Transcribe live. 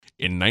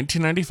In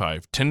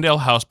 1995, Tyndale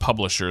House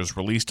Publishers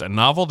released a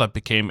novel that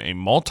became a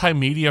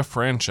multimedia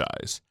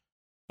franchise.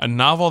 A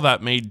novel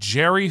that made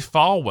Jerry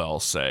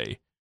Falwell say,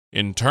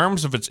 in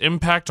terms of its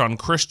impact on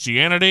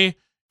Christianity,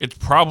 it's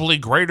probably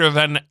greater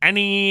than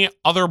any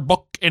other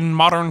book in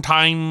modern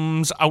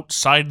times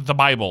outside the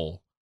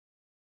Bible.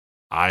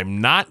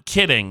 I'm not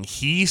kidding,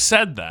 he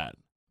said that.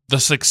 The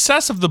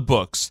success of the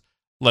books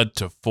led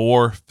to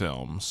 4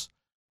 films.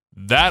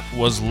 That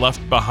was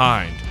Left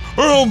Behind.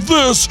 And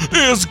this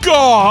is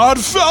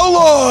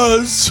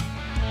Godfellas!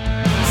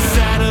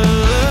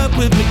 Saddle up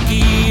with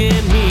Mickey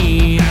and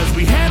me as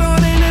we head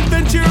on an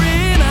adventure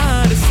in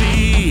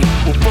Odyssey.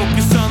 We'll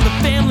focus on the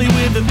family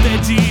with a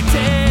veggie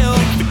tale.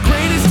 It's the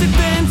greatest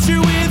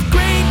adventure with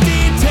great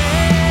detail.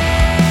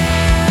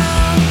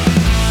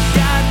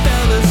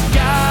 Godfellas,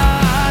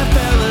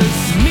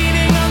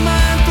 meeting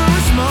online for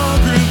a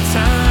small group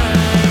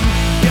time.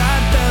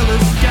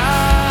 Godfellas,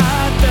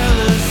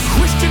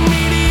 Christian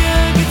media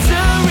gets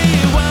a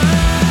rewind.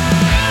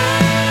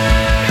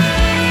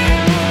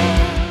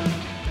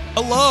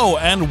 Hello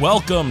and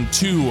welcome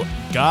to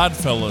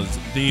Godfellas,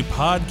 the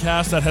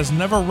podcast that has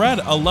never read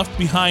a Left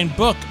Behind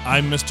book.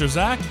 I'm Mr.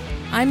 Zach.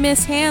 I'm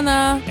Miss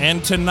Hannah.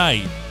 And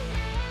tonight,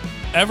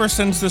 ever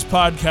since this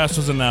podcast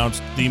was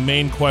announced, the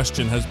main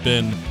question has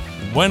been,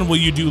 when will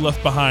you do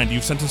Left Behind?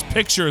 You've sent us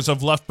pictures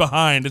of Left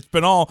Behind. It's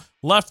been all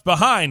Left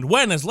Behind.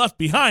 When is Left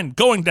Behind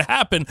going to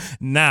happen?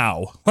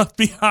 Now. Left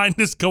Behind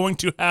is going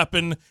to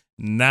happen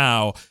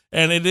now.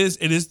 And it is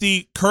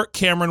the Kirk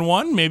Cameron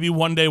one. Maybe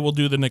one day we'll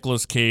do the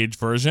Nicolas Cage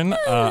version.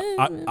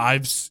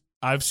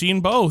 I've seen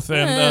both,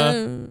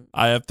 and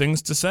I have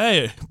things to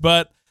say.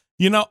 But,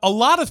 you know, a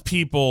lot of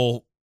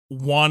people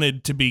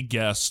wanted to be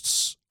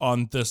guests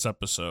on this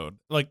episode.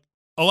 Like,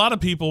 a lot of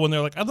people, when they're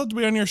like, I'd love to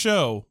be on your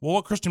show. Well,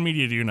 what Christian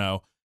media do you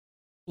know?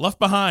 Left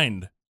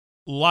Behind.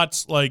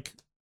 Lots, like,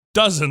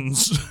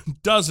 dozens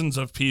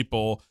of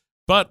people.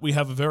 But we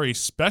have a very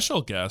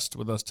special guest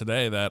with us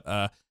today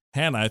that,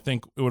 Hannah, I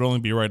think it would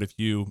only be right if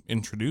you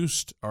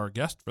introduced our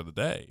guest for the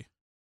day.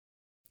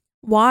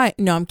 Why?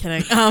 No, I'm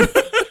kidding. How do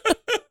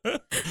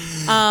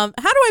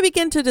I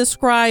begin to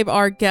describe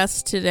our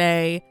guest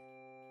today?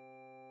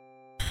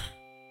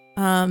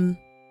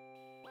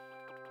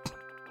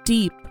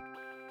 Deep,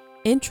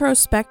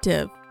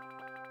 introspective,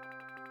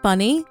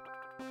 funny,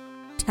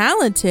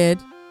 talented,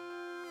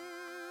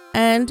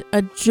 and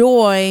a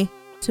joy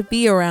to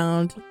be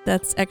around.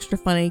 That's extra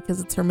funny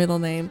because it's her middle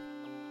name.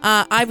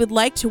 I would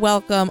like to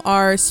welcome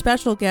our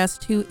special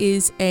guest, who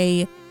is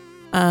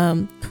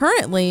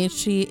currently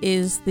she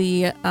is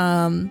the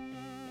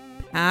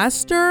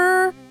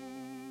pastor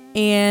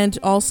and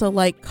also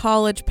like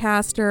college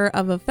pastor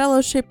of a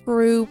fellowship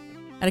group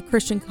at a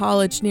Christian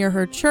college near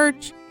her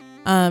church.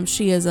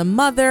 She is a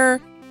mother.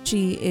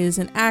 She is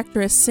an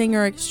actress,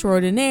 singer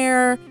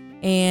extraordinaire,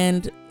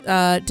 and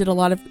did a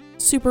lot of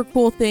super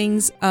cool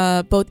things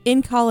both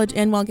in college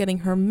and while getting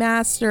her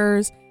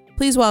master's.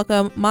 Please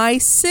welcome my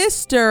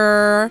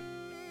sister,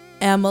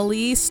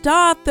 Emily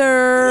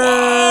Stothard.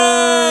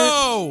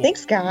 Whoa!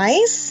 Thanks,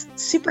 guys.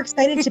 Super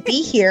excited to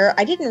be here.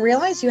 I didn't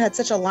realize you had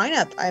such a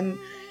lineup. I'm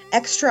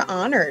extra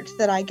honored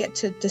that I get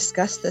to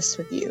discuss this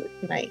with you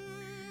tonight.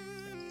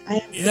 I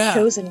am the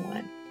chosen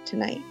one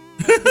tonight.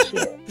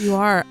 Appreciate it. You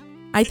are.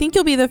 I think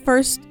you'll be the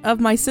first of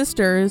my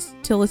sisters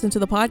to listen to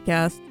the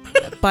podcast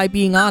by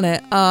being on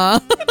it.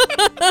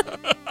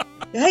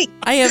 Hey.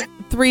 I have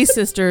 3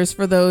 sisters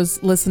for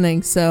those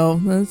listening, so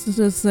let's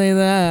just say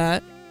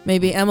that.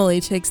 Maybe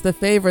Emily takes the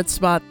favorite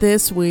spot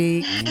this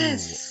week.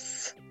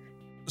 Yes.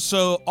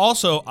 So,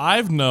 also,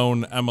 I've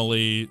known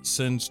Emily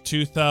since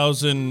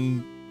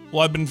 2000.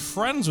 Well, I've been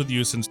friends with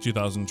you since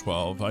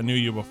 2012. I knew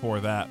you before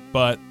that.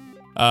 But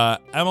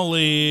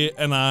Emily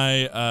and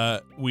I,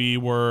 we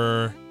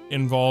were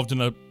involved in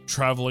a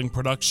traveling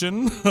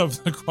production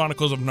of the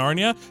Chronicles of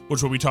Narnia,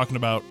 which we'll be talking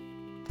about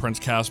Prince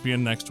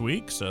Caspian next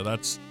week. So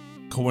that's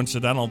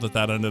coincidental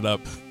that ended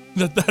up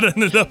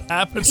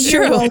happening.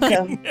 You're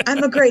welcome.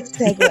 I'm a great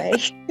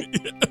segue.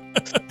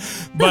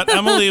 But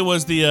Emily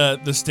was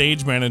the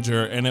stage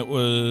manager, and that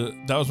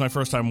was my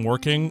first time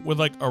working with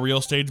like a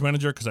real stage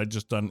manager because I'd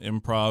just done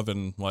improv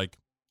and like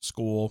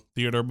school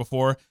theater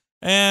before.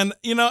 And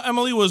you know,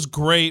 Emily was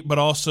great, but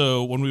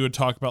also when we would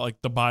talk about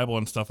like the Bible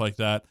and stuff like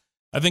that,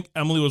 I think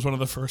Emily was one of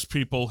the first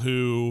people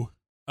who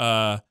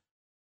I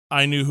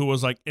knew who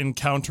was like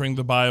encountering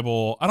the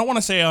Bible. I don't want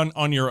to say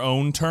on your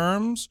own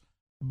terms,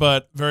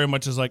 but very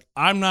much as like,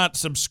 I'm not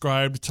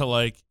subscribed to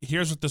like,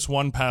 here's what this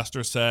one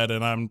pastor said,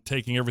 and I'm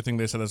taking everything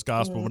they said as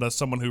gospel, but as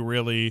someone who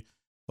really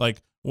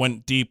like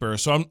went deeper.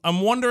 So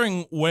I'm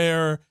wondering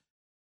where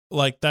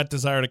like that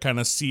desire to kind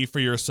of see for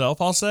yourself,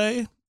 I'll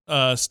say,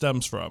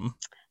 stems from.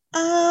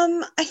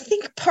 I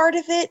think part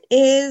of it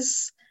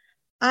is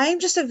I'm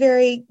just a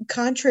very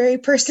contrary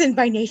person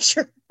by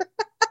nature.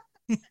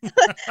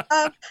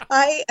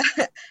 I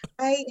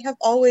have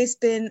always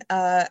been,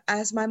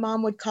 as my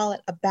mom would call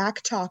it, a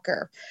back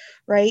talker,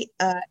 right?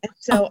 And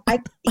so I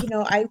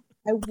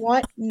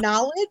want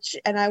knowledge,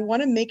 and I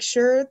want to make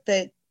sure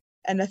that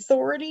an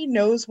authority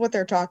knows what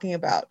they're talking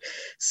about.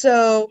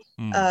 So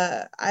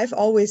I've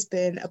always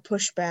been a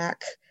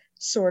pushback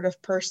sort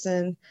of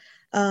person.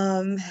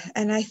 And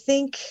I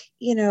think,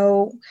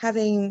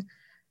 having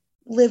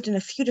lived in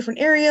a few different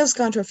areas,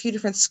 gone to a few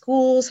different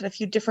schools, had a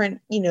few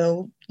different,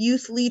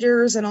 youth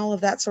leaders and all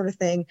of that sort of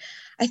thing,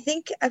 I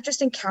think I've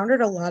just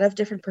encountered a lot of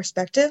different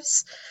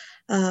perspectives.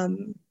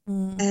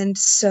 And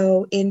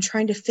so in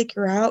trying to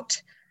figure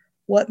out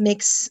what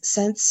makes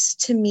sense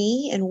to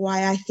me and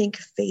why I think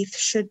faith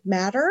should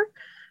matter,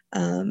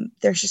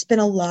 there's just been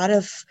a lot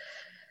of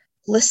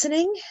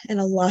listening and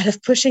a lot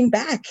of pushing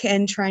back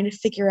and trying to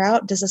figure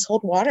out, does this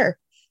hold water?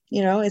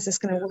 Is this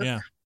going to work?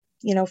 Yeah.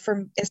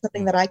 Is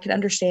something that I can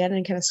understand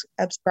and can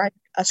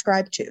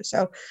ascribe to.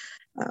 So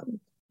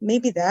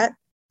maybe that,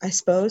 I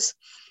suppose.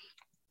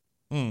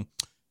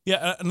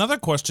 Yeah, another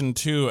question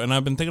too, and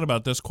I've been thinking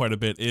about this quite a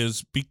bit,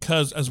 is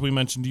because, as we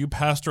mentioned, you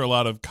pastor a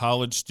lot of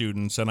college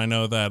students, and I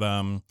know that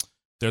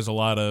there's a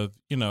lot of,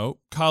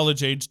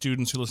 college-age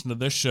students who listen to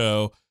this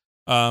show.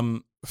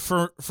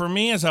 For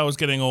me, as I was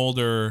getting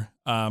older,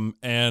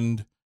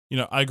 and,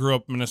 I grew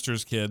up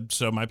minister's kid,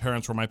 so my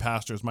parents were my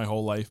pastors my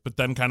whole life, but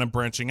then kind of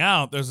branching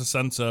out, there's a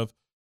sense of,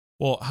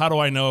 well, how do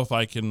I know if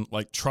I can,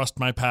 trust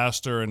my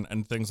pastor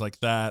and things like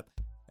that?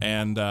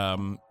 And,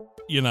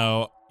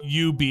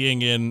 you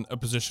being in a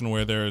position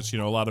where there's,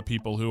 a lot of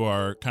people who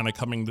are kind of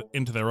coming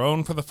into their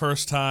own for the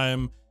first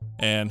time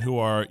and who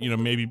are,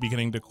 maybe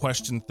beginning to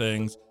question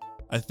things.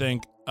 I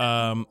think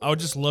I would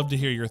just love to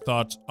hear your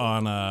thoughts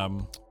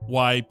on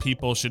why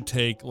people should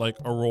take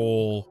a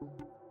role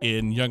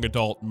in young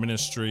adult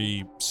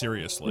ministry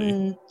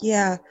seriously.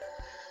 Yeah.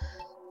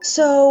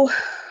 So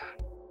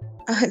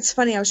it's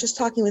funny. I was just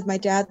talking with my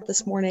dad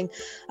this morning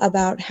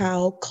about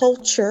how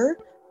culture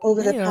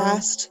over the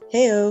past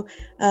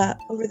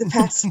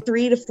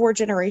 3 to 4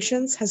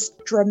 generations has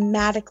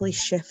dramatically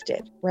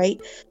shifted,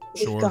 right?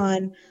 We've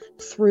gone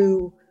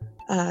through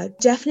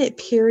definite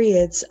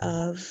periods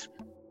of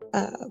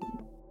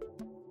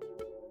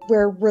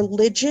where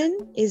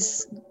religion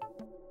is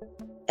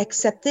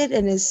accepted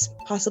and is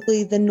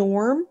possibly the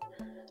norm,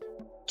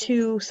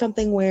 to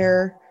something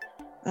where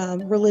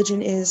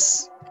religion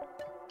is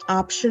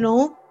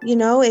optional.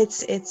 It's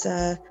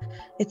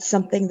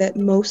something that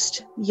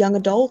most young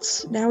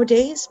adults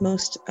nowadays,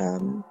 most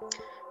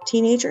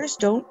teenagers,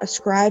 don't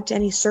ascribe to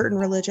any certain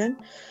religion.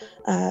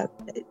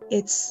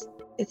 It's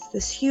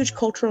this huge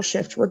cultural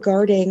shift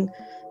regarding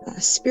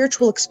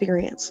spiritual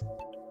experience.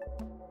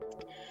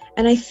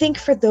 And I think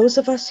for those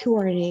of us who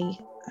are in a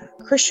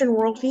Christian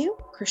worldview,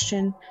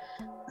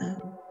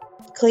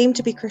 claim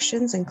to be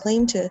Christians and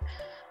claim to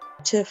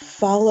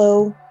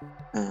follow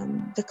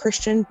the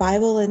Christian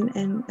Bible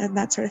and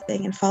that sort of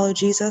thing, and follow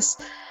Jesus,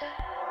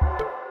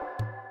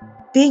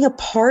 being a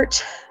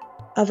part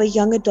of a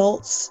young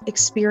adult's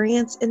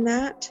experience in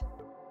that,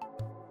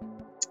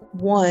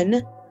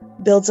 one,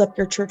 builds up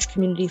your church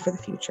community for the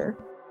future,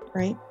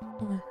 right?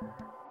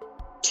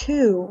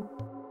 Two,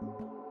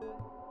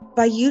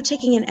 by you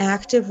taking an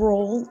active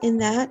role in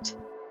that,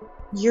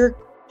 you're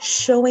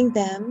showing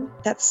them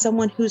that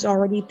someone who's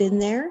already been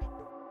there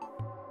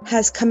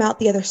has come out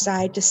the other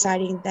side,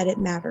 deciding that it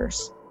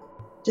matters,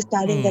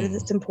 deciding that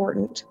it's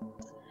important.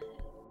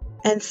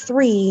 And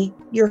three,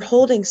 you're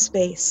holding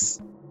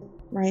space,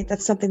 right?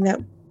 That's something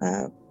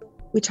that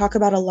we talk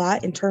about a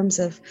lot in terms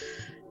of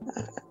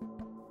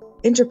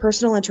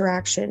interpersonal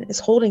interaction, is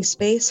holding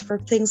space for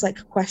things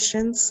like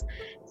questions,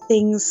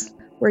 things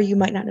where you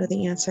might not know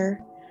the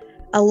answer,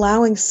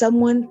 allowing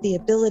someone the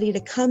ability to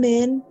come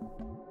in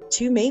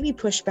to maybe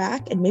push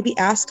back and maybe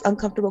ask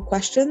uncomfortable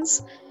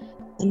questions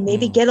and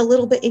maybe get a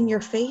little bit in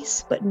your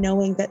face, but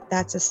knowing that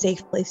that's a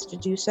safe place to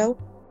do so,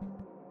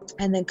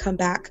 and then come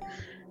back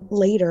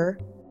later,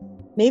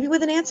 maybe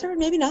with an answer,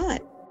 maybe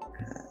not.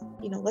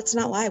 Let's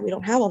not lie. We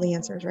don't have all the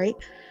answers, right?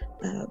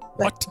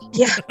 But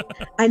yeah,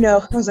 I know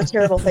that was a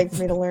terrible thing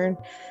for me to learn.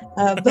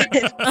 But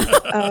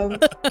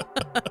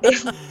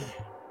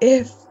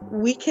if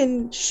we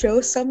can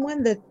show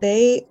someone that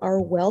they are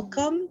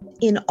welcome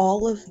in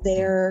all of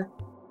their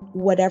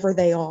whatever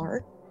they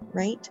are,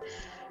 right?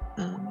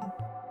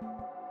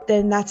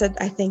 Then that's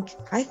I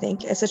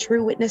think it's a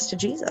true witness to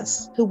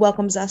Jesus, who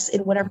welcomes us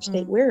in whatever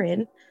state we're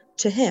in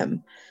to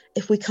him,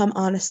 if we come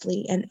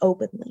honestly and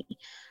openly.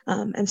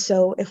 And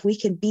so if we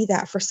can be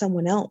that for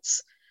someone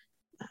else,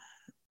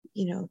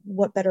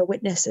 what better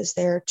witness is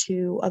there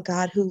to a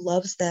God who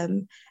loves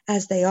them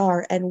as they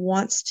are and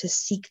wants to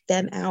seek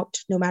them out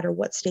no matter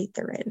what state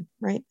they're in,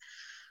 right?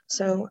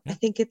 So I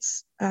think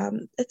it's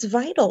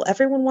vital.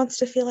 Everyone wants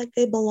to feel like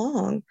they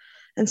belong.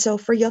 And so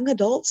for young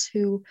adults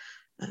who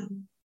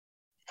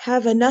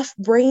have enough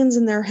brains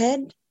in their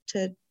head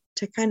to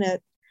kind of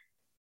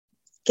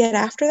get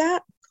after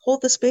that,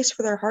 hold the space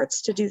for their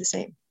hearts to do the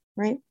same,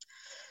 right?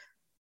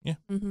 Yeah.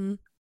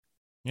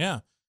 Yeah.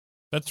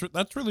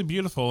 That's really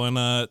beautiful,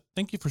 and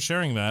thank you for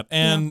sharing that.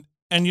 And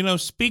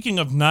speaking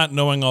of not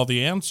knowing all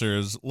the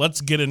answers,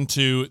 let's get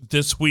into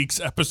this week's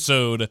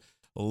episode,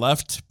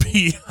 Left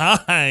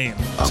Behind.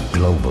 A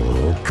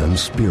global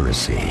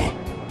conspiracy.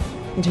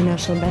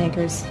 International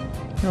bankers,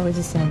 What was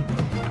he saying?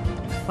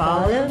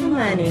 Follow the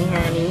money,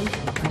 honey.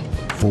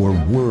 For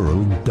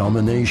world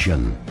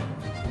domination.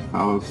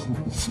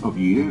 Thousands of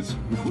years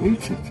we've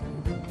waited.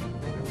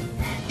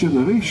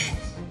 Generations.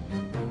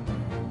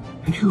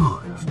 And you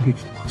have made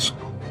it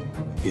possible.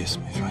 Yes,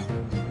 my friend.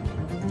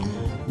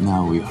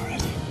 Now we are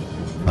ready.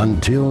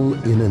 Until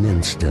in an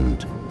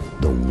instant,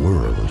 the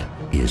world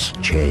is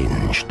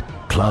changed.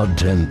 Cloud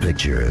 10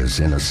 Pictures,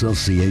 in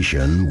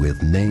association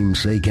with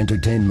Namesake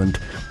Entertainment,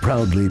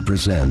 proudly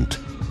present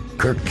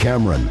Kirk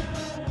Cameron.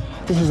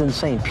 This is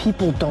insane.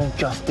 People don't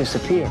just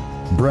disappear.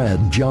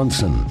 Brad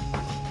Johnson.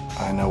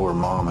 I know where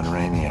Mom and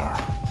Raimi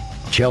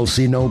are.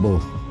 Chelsea Noble.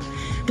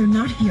 They're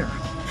not here.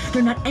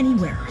 They're not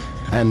anywhere.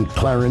 And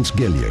Clarence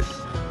Gilliard.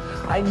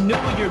 I knew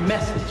your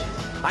message.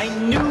 I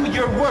knew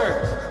your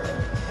words.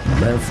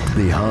 Left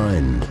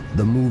Behind,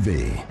 the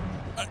movie.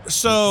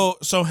 So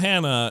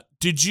Hannah,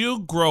 did you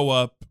grow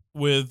up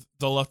with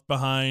the Left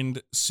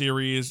Behind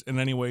series in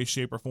any way,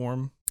 shape, or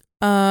form?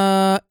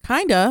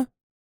 Kinda.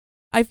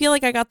 I feel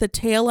like I got the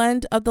tail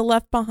end of the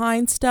Left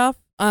Behind stuff.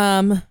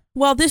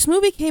 Well, this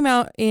movie came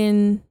out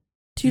in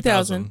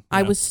 2000. Yeah.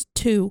 I was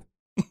 2.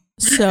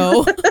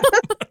 So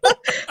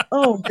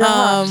oh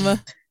gosh.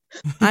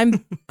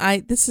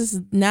 This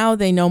is, now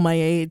they know my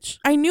age.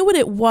 I knew what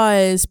it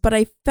was, but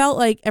I felt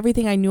like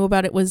everything I knew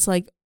about it was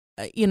like,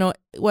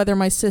 whether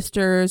my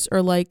sisters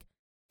or like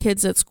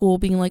kids at school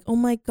being like, oh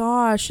my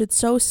gosh, it's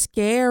so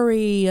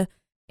scary.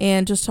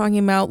 And just talking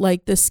about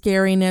like the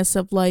scariness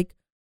of like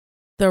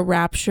the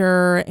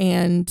rapture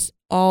and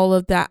all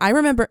of that. I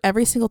remember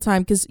every single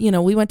time, because,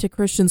 we went to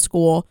Christian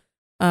school,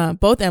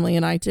 both Emily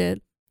and I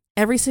did,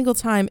 every single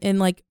time in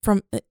like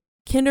from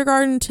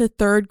kindergarten to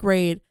 3rd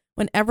grade,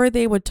 whenever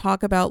they would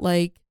talk about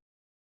like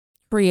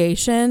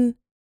creation,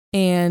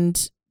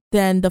 and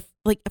then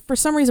for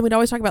some reason we'd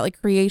always talk about like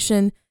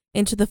creation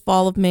into the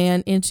fall of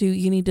man, into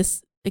you need to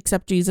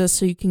accept Jesus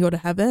so you can go to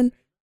heaven.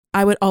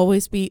 I would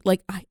always be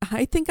like,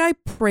 I think I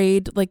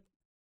prayed like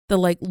the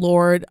like,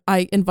 Lord,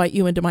 I invite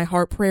you into my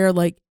heart prayer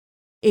like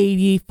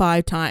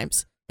 85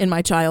 times in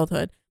my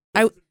childhood.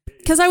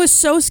 Because I was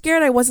so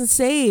scared I wasn't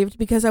saved,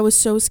 because I was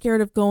so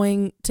scared of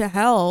going to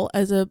hell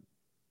as a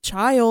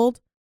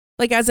child,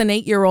 like as an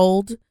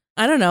 8-year-old.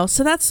 I don't know.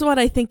 So that's what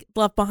I think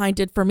Left Behind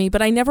did for me.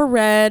 But I never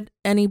read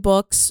any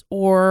books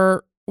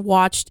or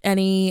watched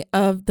any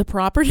of the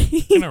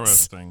properties.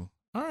 Interesting.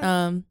 All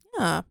right.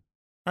 Yeah.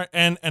 All right.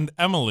 And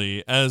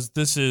Emily, as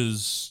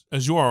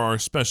you are our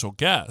special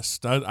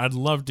guest, I'd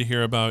love to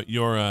hear about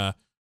your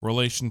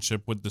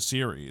relationship with the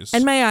series.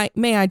 And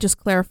may I just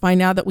clarify,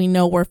 now that we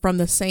know we're from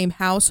the same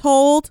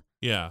household?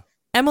 Yeah.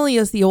 Emily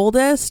is the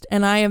oldest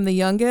and I am the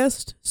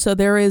youngest. So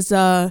there is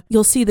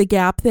you'll see the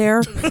gap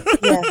there.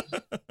 Yeah.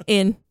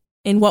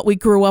 in what we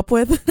grew up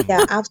with.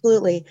 Yeah,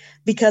 absolutely.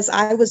 Because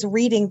I was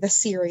reading the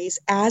series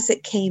as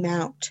it came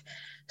out.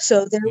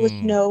 So there was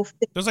no...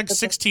 There's like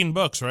 16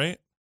 books, right?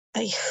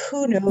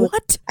 Who knows?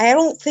 What? I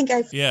don't think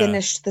I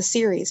finished the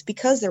series,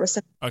 because there was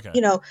some,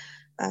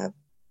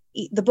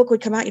 the book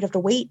would come out, you'd have to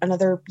wait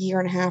another year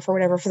and a half or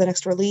whatever for the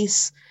next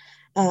release.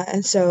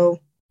 And so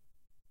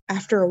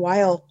after a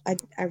while,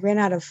 I ran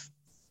out of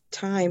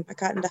time. I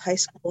got into high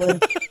school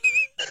and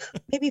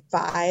maybe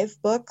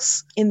 5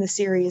 books in the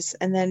series,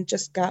 and then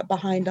just got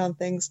behind on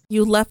things.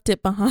 You left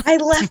it behind. I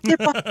left it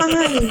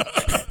behind.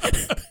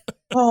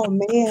 Oh,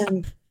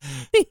 man.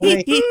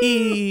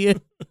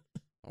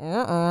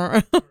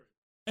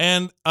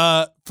 And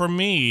for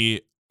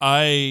me,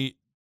 I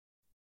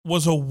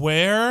was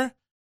aware,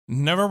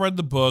 never read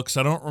the books.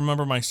 I don't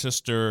remember my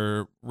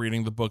sister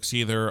reading the books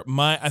either.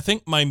 I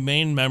think my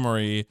main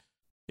memory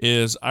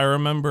is I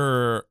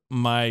remember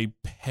my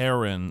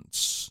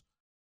parents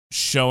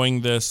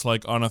showing this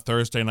like on a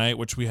Thursday night,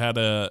 which we had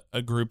a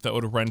group that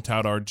would rent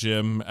out our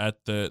gym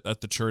at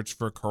the church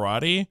for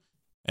karate,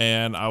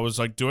 and I was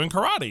like doing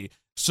karate.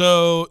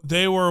 So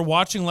they were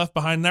watching Left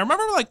Behind, and I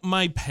remember like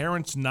my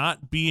parents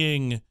not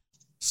being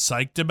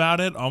psyched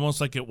about it,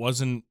 almost like it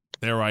wasn't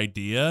their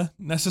idea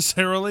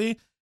necessarily.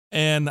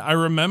 And I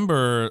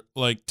remember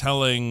like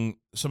telling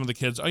some of the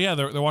kids, oh yeah,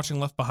 they're watching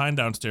Left Behind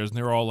downstairs, and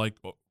they were all like,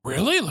 oh,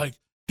 really? Like,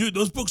 dude,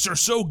 those books are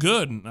so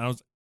good. And I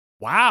was,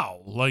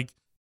 wow. Like,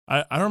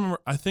 I don't remember,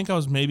 I think I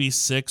was maybe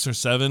 6 or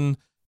 7,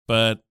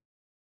 but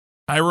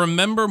I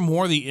remember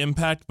more the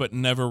impact, but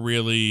never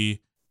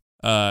really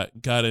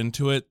got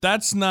into it.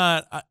 That's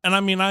not, and I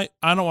mean, I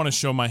don't want to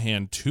show my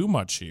hand too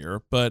much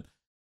here, but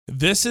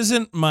this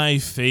isn't my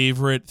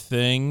favorite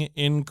thing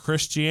in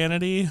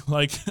Christianity.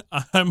 Like,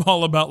 I'm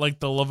all about like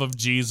the love of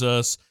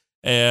Jesus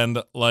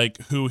and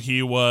like who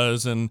he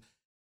was, and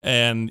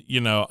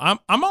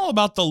I'm all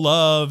about the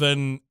love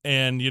and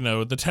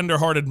the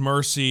tenderhearted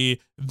mercy.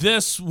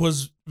 This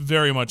was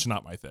very much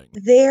not my thing.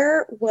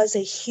 There was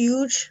a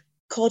huge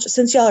culture,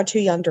 since y'all are too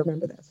young to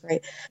remember this,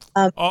 right?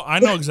 I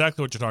know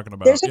exactly what you're talking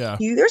about. There's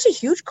a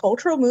huge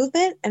cultural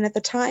movement, and at the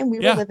time we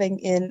were living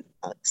in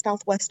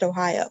Southwest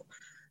Ohio.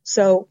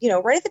 So,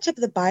 right at the tip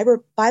of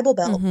the Bible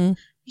Belt,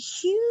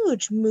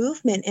 huge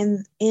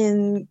movement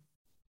in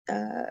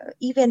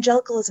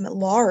evangelicalism at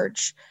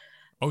large.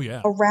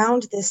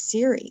 around this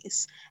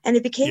series. And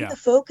it became the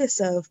focus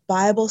of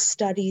Bible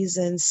studies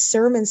and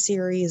sermon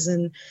series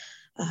and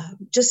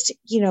just,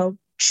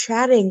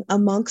 chatting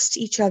amongst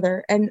each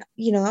other. And,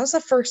 that was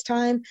the first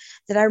time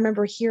that I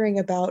remember hearing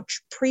about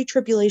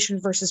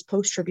pre-tribulation versus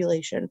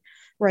post-tribulation,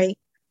 right?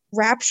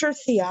 Rapture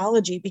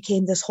theology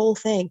became this whole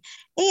thing,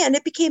 and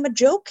it became a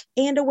joke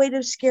and a way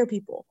to scare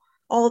people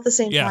all at the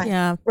same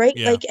time, right?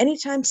 Yeah. Like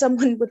anytime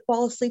someone would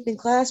fall asleep in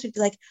class, we'd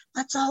be like,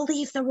 let's all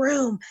leave the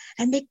room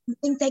and make them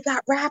think they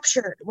got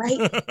raptured, right?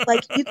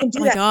 Like you can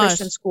do that in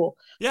Christian school.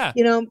 Yeah.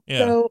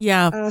 So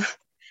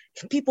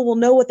people will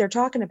know what they're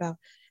talking about.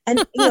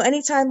 And,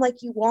 anytime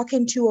like you walk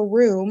into a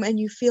room and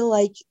you feel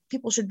like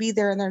people should be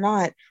there and they're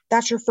not,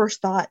 that's your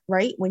first thought,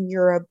 right? When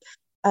you're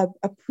a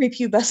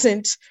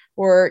prepubescent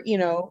or,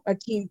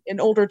 an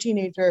older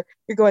teenager,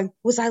 you're going,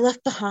 was I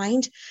left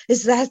behind?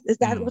 Is that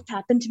what's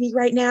happened to me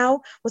right now?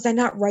 Was I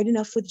not right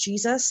enough with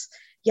Jesus?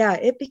 Yeah,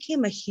 it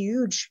became a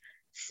huge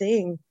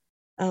thing.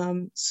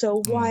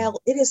 So while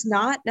it is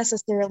not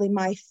necessarily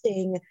my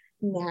thing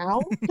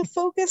now to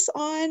focus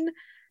on,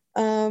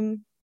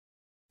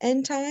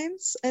 end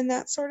times and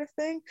that sort of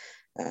thing,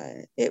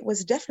 it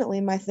was definitely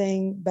my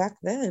thing back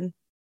then.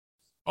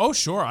 Oh,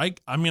 sure. I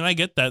mean, I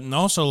get that. And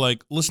also,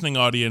 like, listening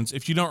audience,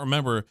 if you don't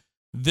remember,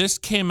 this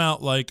came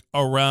out, like,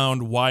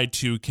 around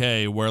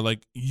Y2K, where,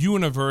 like,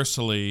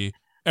 universally,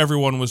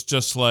 everyone was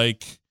just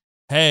like,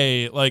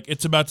 hey, like,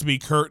 it's about to be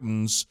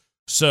curtains.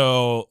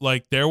 So,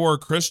 like, there were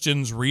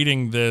Christians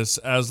reading this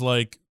as,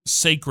 like,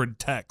 sacred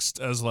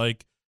text, as,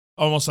 like,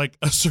 almost like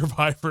a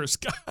survivor's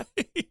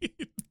guide.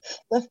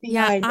 Left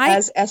behind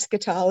as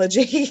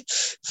eschatology.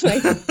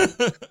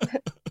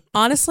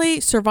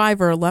 Honestly,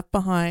 Survivor, Left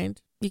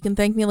Behind. You can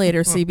thank me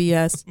later,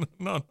 CBS.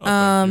 No,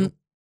 thank you.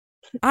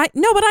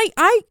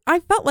 I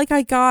felt like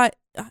I got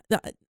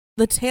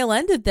the tail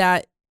end of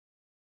that,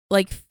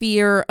 like,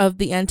 fear of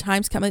the end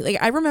times coming.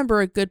 Like, I remember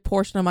a good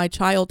portion of my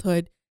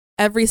childhood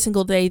every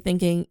single day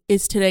thinking,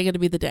 is today going to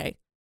be the day?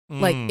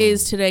 Like,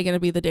 is today going to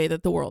be the day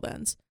that the world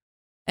ends?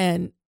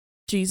 And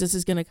Jesus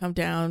is going to come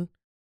down.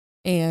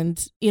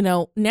 And,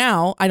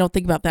 now I don't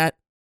think about that.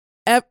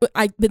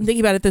 I've been thinking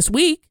about it this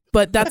week,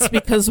 but that's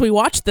because we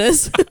watched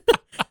this.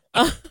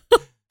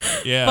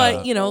 Yeah.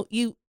 But,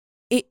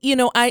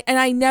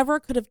 I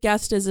never could have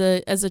guessed as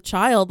a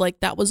child,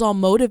 like, that was all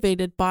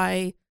motivated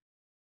by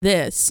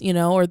this,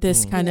 or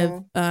this kind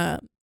of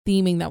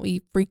theming that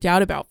we freaked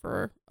out about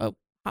for a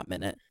hot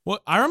minute. Well,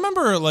 I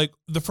remember, like,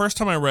 the first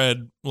time I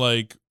read,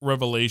 like,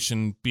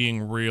 Revelation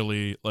being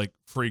really, like,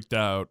 freaked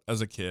out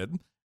as a kid.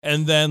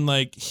 And then,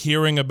 like,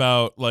 hearing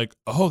about, like,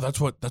 oh,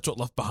 that's what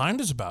Left Behind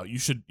is about. You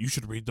should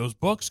read those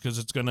books because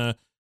it's gonna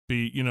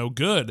be,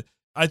 good.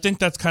 I think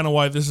that's kind of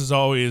why this has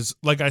always,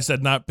 like I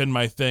said, not been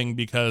my thing,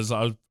 because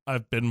I've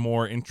been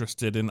more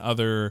interested in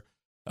other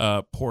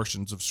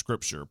portions of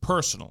Scripture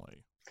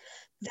personally.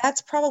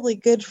 That's probably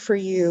good for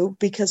you,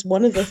 because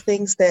one of the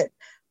things that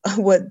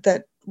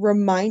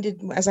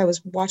reminded, as I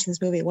was watching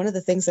this movie, one of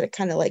the things that it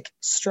kind of like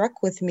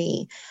struck with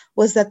me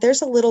was that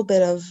there's a little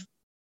bit of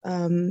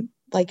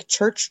like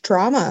church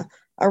trauma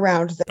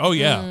around them. Oh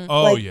yeah.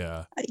 Oh like,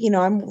 yeah.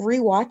 I'm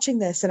rewatching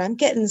this and I'm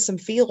getting some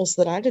feels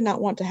that I did not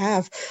want to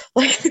have.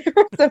 Like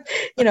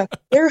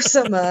there's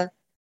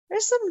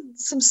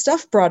some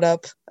stuff brought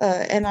up,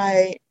 and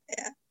I,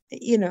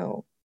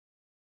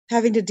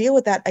 having to deal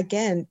with that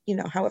again,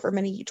 however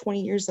many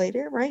 20 years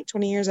later, right?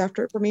 20 years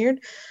after it premiered.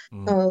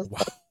 Wow.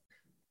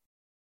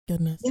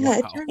 Goodness.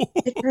 Yeah, Wow.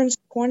 it turns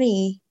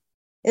 20.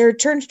 It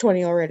turned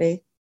 20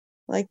 already.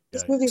 Like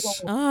this movie's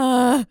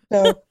old.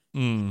 So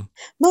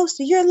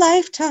most of your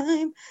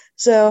lifetime.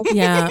 So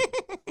yeah,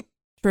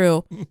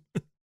 true.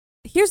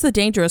 Here's the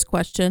dangerous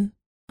question: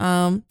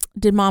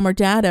 did mom or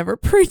dad ever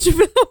preach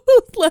about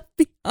Left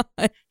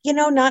Behind?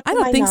 Not. I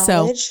don't think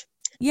knowledge. So.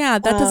 Yeah,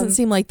 that doesn't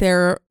seem like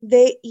their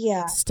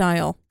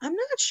style. I'm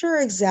not sure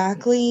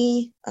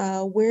exactly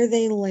where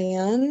they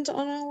land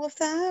on all of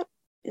that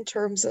in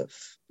terms of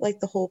like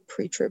the whole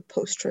pre-trib,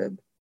 post-trib.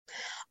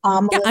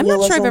 I'm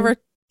not sure I've ever.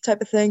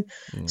 Type of thing.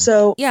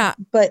 So yeah,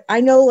 but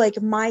I know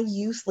like my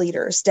youth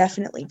leaders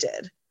definitely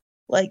did.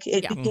 Like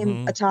it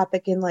became a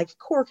topic in like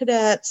Corps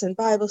cadets and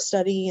Bible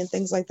study and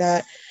things like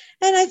that.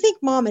 And I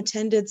think mom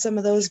attended some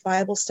of those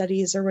Bible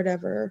studies or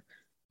whatever,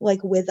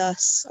 like with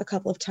us a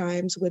couple of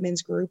times,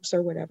 women's groups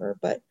or whatever.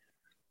 But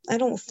I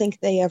don't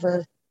think they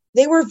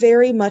were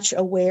very much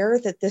aware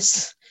that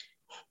this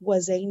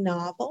was a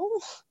novel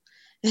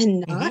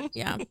and not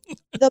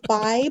the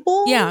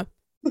Bible. Yeah.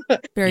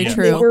 Very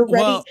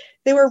true.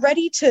 They were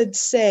ready to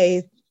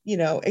say,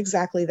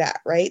 exactly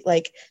that, right?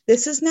 Like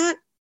this is not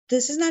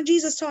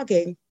Jesus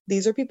talking.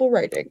 These are people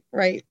writing,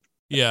 right?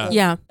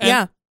 Yeah.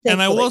 Yeah.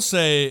 And I will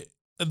say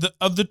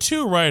of the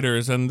two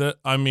writers, and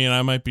I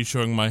might be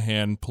showing my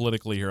hand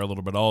politically here a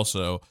little bit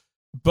also,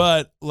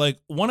 but like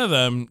one of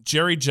them,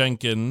 Jerry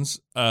Jenkins,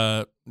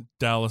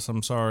 Dallas,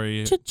 I'm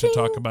sorry to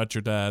talk about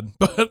your dad,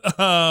 but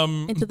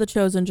into the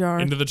chosen jar.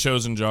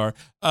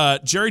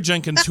 Jerry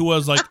Jenkins, who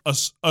was like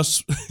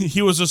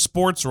he was a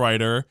sports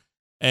writer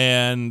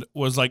and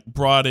was like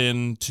brought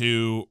in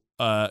to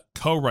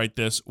co-write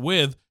this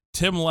with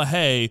Tim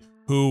LaHaye,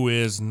 who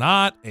is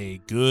not a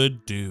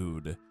good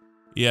dude.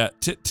 Yeah,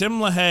 Tim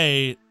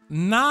LaHaye,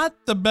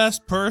 not the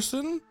best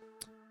person.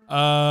 He's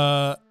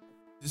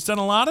done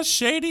a lot of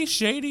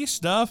shady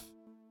stuff.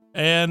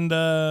 And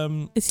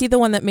is he the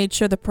one that made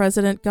sure the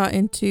president got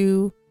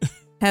into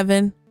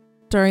heaven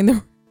during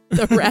the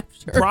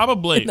rapture?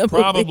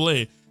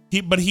 Probably.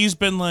 He's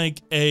been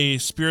like a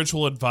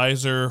spiritual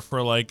advisor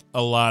for like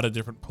a lot of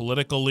different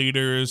political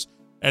leaders,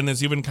 and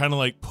has even kind of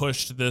like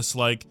pushed this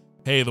like,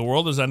 hey, the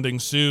world is ending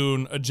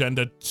soon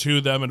agenda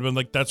to them, and been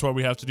like, that's why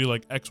we have to do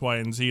like X, Y,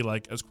 and Z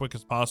like as quick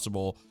as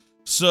possible.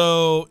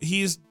 So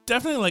he's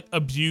definitely like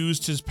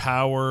abused his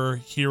power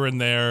here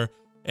and there.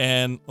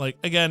 And like,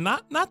 again,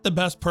 not the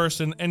best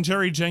person. And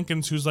Jerry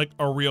Jenkins, who's like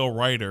a real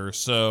writer.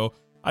 So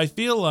I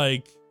feel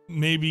like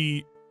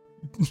maybe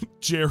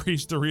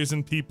Jerry's the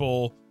reason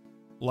people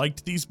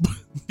liked these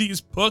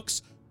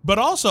books. But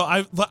also,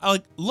 I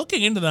like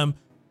looking into them.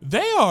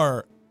 They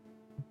are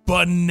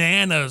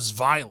bananas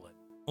violent.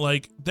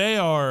 Like, they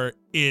are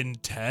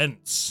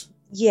intense.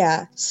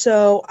 Yeah.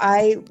 So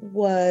where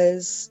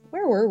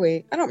were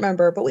we? I don't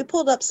remember, but we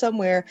pulled up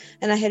somewhere,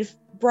 and I had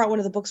brought one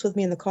of the books with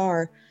me in the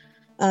car.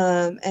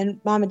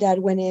 And Mom and Dad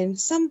went in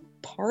some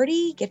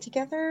party, get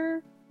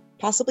together,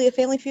 possibly a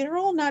family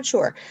funeral, not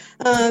sure.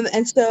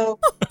 And so,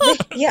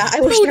 yeah,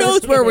 I wish. Who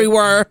knows where we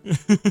were?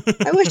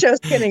 I wish I was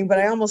kidding, but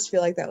I almost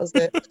feel like that was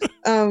it.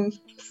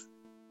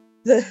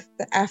 The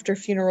after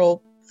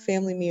funeral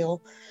family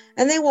meal,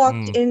 and they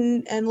walked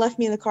in and left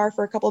me in the car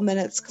for a couple of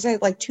minutes because I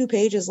had like 2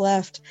 pages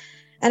left,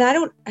 and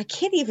I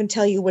can't even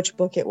tell you which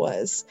book it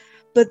was,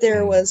 but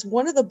there was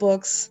one of the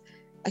books.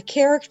 A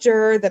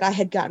character that I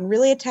had gotten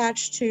really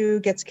attached to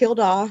gets killed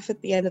off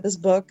at the end of this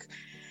book.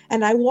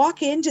 And I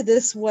walk into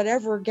this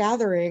whatever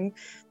gathering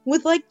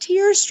with like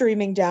tears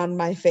streaming down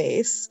my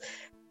face,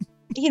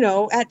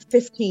 at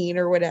 15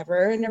 or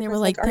whatever. And they were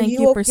like, thank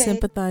you for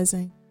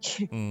sympathizing.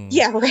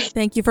 Yeah, right.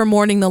 Thank you for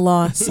mourning the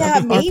loss of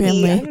our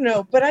family. I don't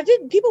know. But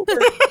people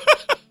were,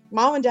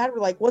 Mom and Dad were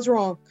like, what's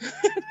wrong?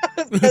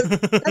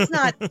 That's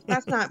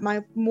not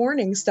my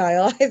mourning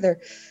style either.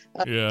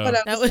 Yeah.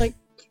 But I was like,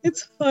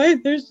 it's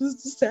fine. There's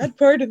just a sad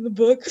part in the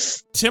book.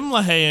 Tim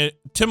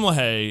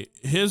LaHaye,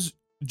 his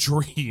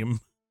dream,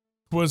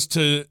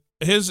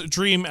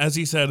 as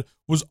he said,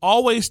 was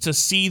always to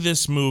see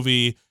this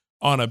movie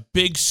on a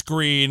big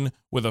screen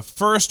with a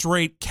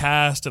first-rate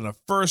cast and a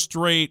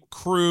first-rate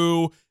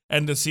crew,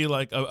 and to see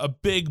like a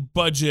big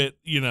budget,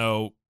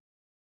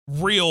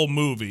 real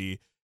movie.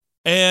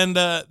 And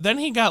then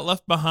he got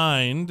left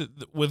behind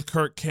with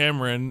Kirk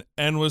Cameron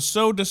and was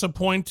so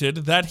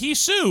disappointed that he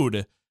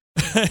sued.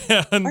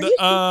 And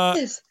Are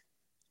you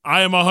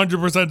I am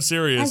 100%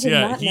 serious. I did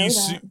not know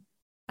that.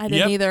 I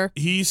didn't either.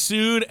 He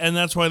sued, and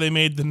that's why they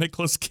made the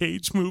Nicolas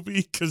Cage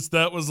movie, because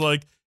that was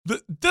like,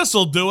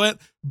 this'll do it.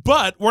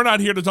 But we're not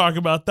here to talk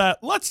about that.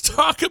 Let's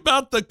talk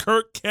about the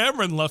Kirk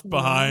Cameron Left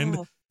Behind.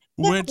 Wow.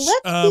 Which,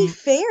 let's be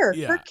fair.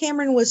 yeah. Kirk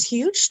Cameron was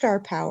huge star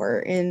power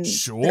in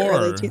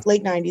the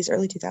late 90s,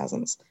 early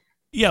 2000s.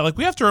 Yeah, like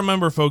we have to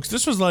remember, folks,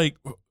 this was like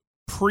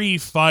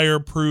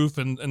pre-Fireproof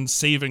and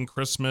Saving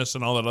Christmas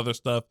and all that other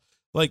stuff.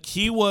 Like,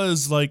 he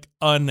was like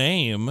a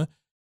name.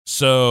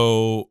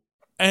 So,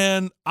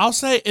 and I'll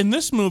say in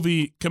this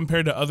movie,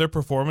 compared to other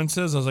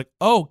performances, I was like,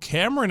 oh,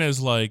 Cameron is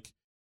like,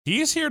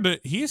 he's here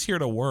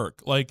to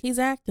work. Like, he's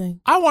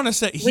acting. I want to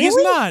say he's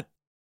Really? not.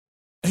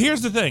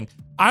 Here's the thing.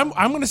 I'm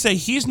going to say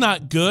he's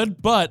not good,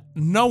 but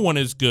no one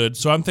is good.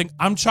 So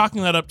I'm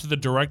chalking that up to the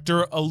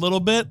director a little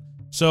bit.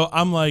 So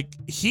I'm like,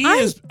 he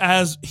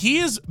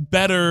is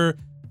better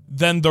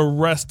than the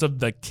rest of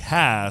the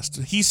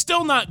cast. He's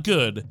still not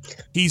good.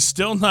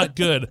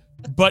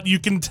 But you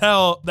can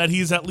tell that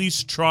he's at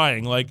least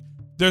trying. Like,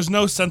 there's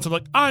no sense of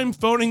like, I'm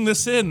phoning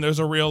this in. There's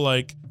a real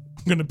like,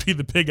 I'm going to be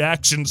the big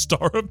action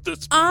star of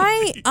this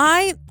movie.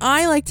 I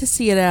like to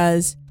see it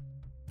as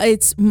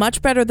it's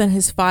much better than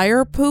his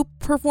fire poop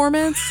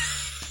performance.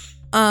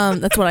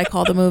 That's what I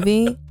call the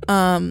movie.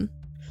 And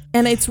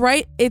I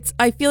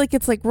feel like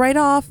it's like right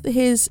off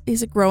his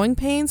Growing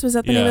Pains. Was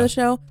that the name of the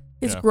show?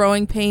 His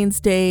Growing Pains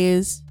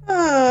days.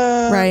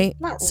 Right.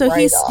 So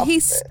right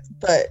he's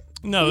but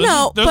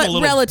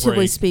but relatively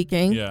break.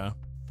 speaking. Yeah.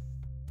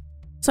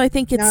 So I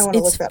think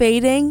it's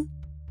fading,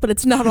 but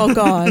it's not all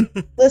gone.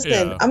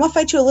 Listen, I'm gonna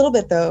fight you a little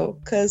bit though,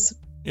 because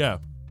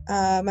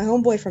my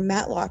homeboy from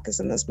Matlock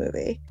is in this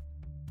movie.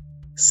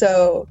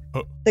 So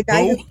the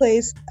guy who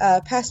plays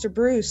Pastor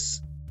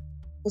Bruce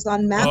was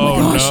on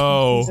Matlock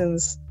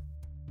seasons.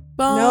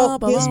 No,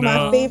 he's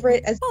my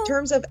favorite. As in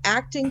terms of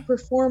acting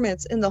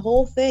performance in the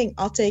whole thing,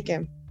 I'll take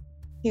him.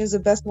 He was the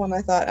best one,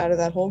 I thought, out of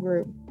that whole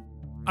group.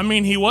 I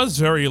mean, he was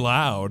very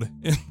loud.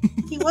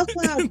 He was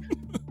loud,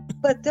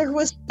 but there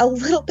was a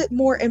little bit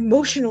more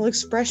emotional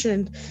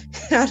expression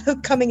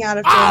coming out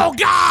of him. Oh,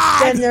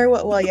 God! Than there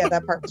was. Well, yeah,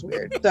 that part was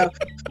weird. So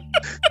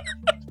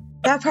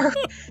that part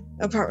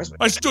was weird.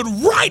 I stood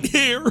right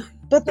here.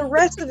 But the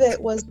rest of it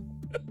was,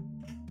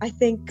 I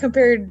think,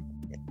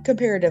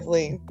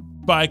 comparatively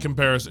By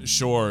comparison,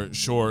 sure.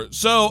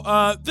 So,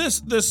 the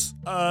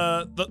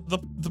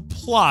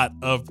plot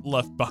of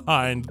Left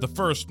Behind, the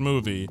first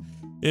movie,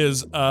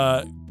 is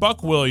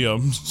Buck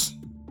Williams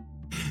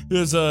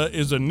is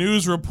a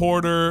news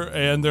reporter,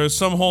 and there's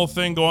some whole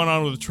thing going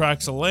on with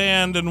tracts of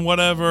land and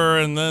whatever,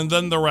 and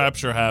then the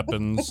rapture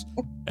happens,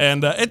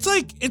 and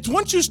it's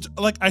once you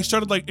I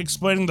started like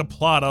explaining the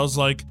plot, I was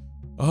like,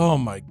 oh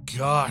my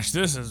gosh,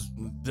 this is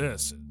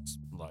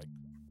like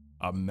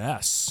a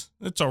mess.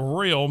 It's a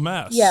real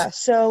mess. Yeah,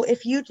 so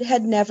if you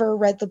had never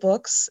read the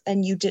books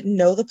and you didn't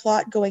know the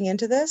plot going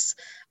into this,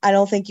 I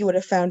don't think you would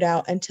have found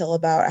out until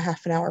about a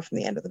half an hour from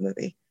the end of the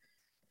movie.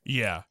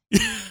 Yeah.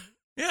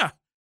 Yeah.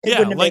 It Yeah,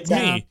 wouldn't have like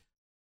made me. sense.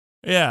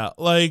 Yeah,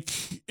 like,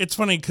 it's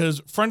funny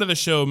because friend of the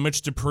show,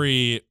 Mitch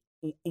Dupree,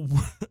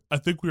 I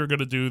think we were going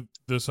to do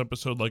this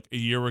episode like a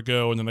year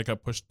ago, and then it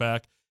got pushed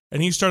back.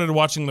 And he started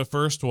watching the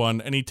first one,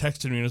 and he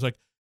texted me and was like,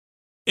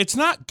 it's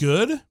not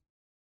good,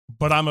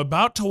 but I'm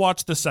about to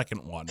watch the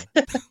second one.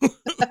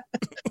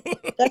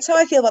 That's how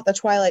I feel about the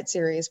Twilight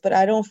series, but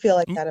I don't feel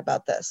like that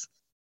about this.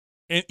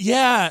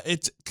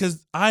 It's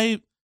because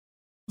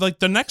like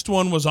the next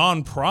one was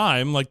on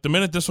Prime. Like the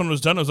minute this one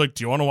was done, I was like,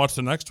 do you want to watch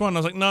the next one? I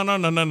was like,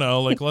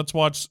 no. Like, let's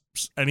watch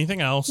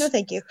anything else. No,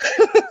 thank you.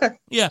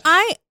 Yeah.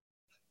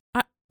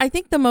 I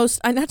think the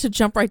most, not to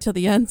jump right to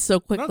the end so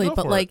quickly, go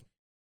but for like,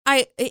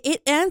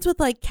 it ends with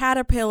like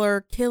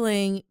Caterpillar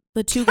killing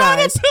the two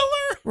guys.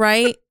 Caterpillar?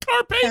 Right?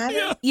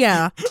 Carpathia?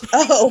 Yeah.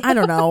 Oh. I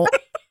don't know.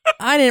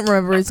 I didn't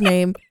remember his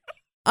name.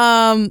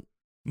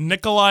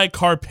 Nikolai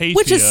Carpathia.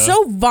 Which is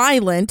so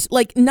violent,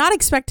 like not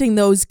expecting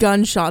those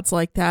gunshots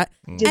like that.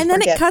 Did And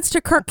then forget. it cuts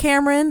to Kirk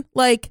Cameron,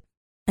 like,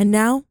 and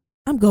now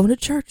I'm going to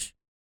church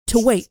to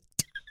wait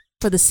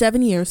for the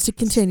 7 years to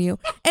continue.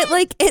 And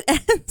like, it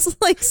ends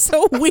like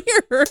so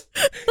weird.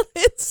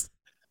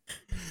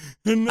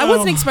 I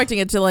wasn't expecting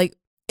it to like,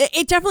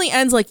 it definitely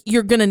ends like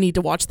you're going to need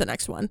to watch the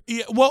next one.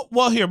 Yeah,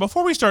 well, here,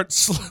 before we start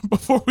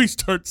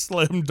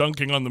slam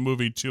dunking on the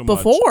movie too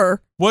much.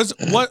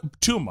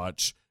 Too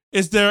much?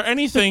 Is there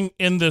anything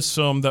in this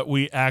film that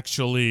we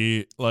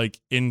actually like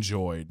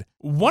enjoyed?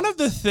 One of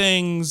the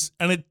things,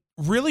 and it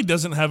really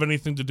doesn't have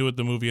anything to do with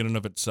the movie in and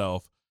of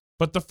itself,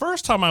 but the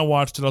first time I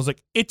watched it, I was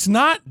like, it's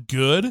not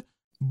good,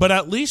 but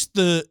at least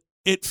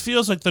it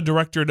feels like the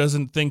director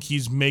doesn't think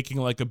he's making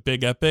like a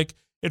big epic.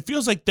 It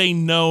feels like they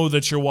know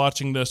that you're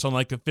watching this on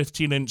like a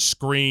 15-inch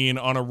screen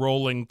on a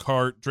rolling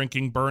cart,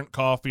 drinking burnt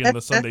coffee in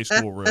the Sunday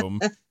school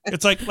room.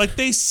 It's like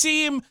they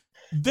seem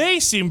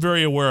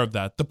very aware of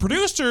that. The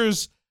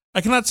producers,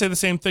 I cannot say the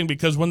same thing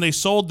because when they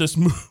sold this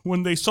movie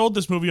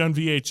on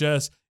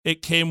VHS,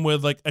 it came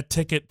with like a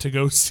ticket to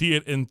go see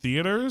it in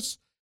theaters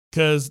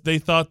because they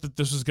thought that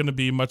this was going to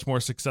be much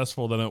more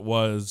successful than it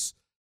was.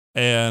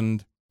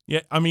 And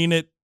yeah, I mean,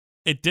 it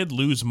did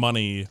lose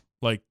money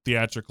like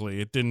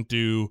theatrically. It didn't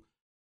do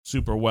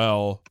super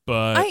well,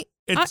 but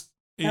That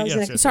was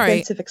an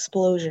expensive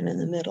explosion in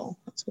the middle.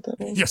 That's what that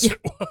was. Yes, it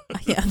was.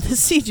 Yeah, the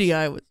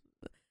CGI was.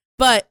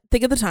 But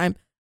think of the time.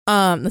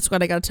 That's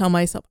what I got to tell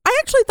myself. I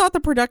actually thought the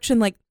production,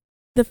 like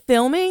the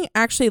filming,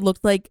 actually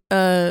looked like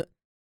a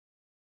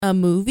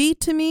movie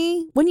to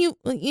me. When you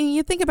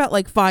think about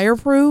like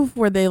Fireproof,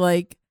 where they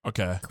like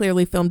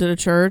clearly filmed at a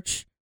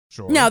church.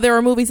 Sure. Now there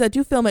are movies that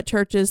do film at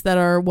churches that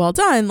are well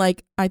done.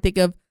 Like I think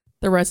of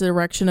The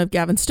Resurrection of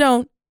Gavin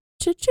Stone.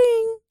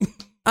 Cha-ching.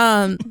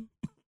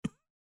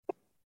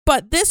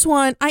 But this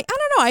one, I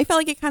don't know. I felt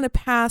like it kind of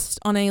passed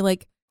on a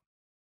like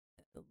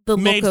the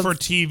made look for of,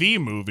 TV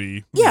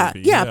movie.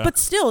 Yeah, but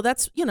still,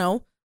 that's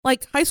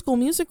like High School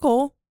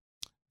Musical.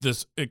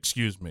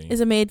 Excuse me, is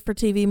a made for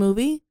TV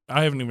movie.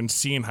 I haven't even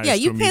seen High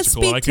School Musical. You can't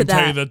speak I to can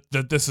tell you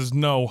that this is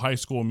no High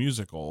School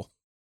Musical.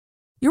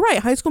 You're right.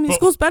 High School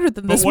Musical is better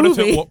than this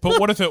movie. But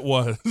what if it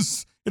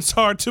was? It's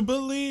hard to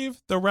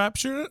believe the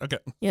rapture. Okay.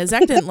 Yeah,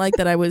 Zach didn't like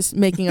that I was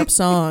making up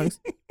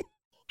songs.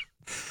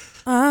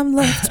 I'm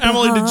left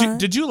Emily, behind.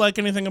 did you like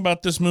anything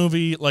about this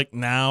movie? Like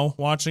now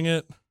watching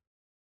it,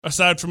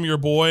 aside from your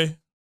boy,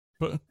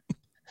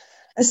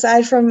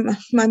 aside from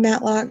my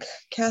Matlock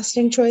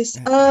casting choice,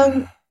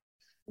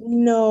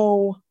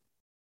 no.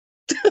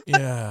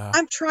 Yeah,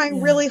 I'm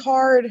trying really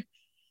hard.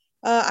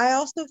 I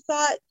also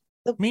thought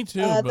me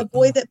too. The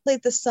boy that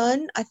played the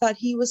son, I thought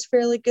he was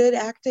fairly good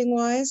acting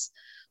wise.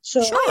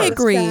 So I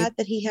agree. Sad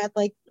that he had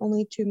like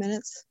only 2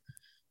 minutes.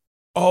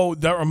 Oh,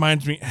 that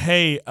reminds me.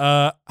 Hey,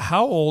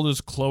 how old is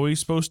Chloe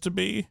supposed to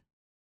be?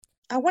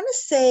 I want to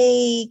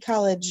say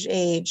college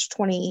age,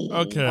 20.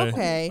 Okay. All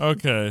right.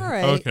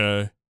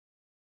 Okay. I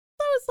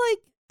was like,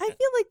 I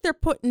feel like they're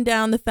putting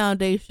down the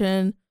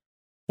foundation.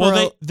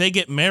 Well, they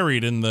get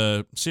married in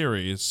the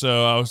series,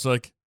 so I was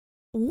like,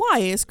 why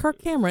is Kirk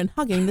Cameron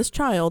hugging this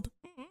child?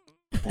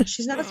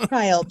 She's not a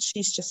child.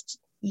 She's just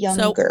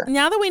younger. So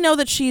now that we know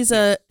that she's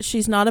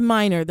not a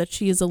minor, that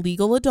she is a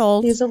legal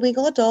adult. She's a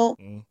legal adult.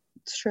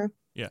 It's true.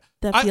 Yeah.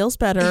 That feels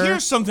better.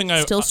 Here's something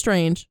still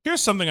strange.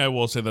 Here's something I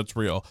will say that's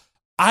real.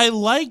 I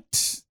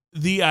liked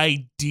the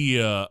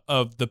idea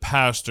of the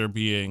pastor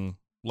being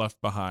left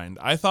behind.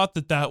 I thought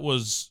that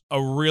was a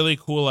really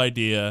cool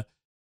idea,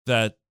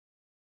 that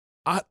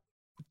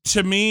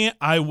to me,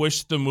 I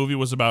wish the movie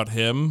was about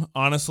him,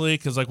 honestly,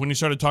 because like when you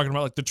started talking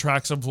about like the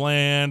tracts of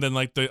land and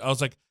like I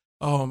was like,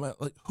 oh man,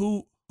 like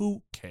who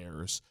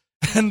cares?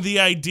 And the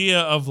idea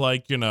of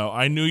like, you know,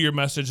 I knew your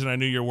message and I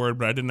knew your word,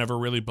 but I didn't ever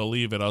really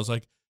believe it. I was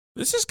like,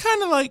 this is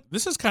kind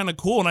of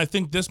cool. And I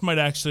think this might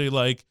actually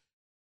like,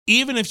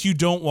 even if you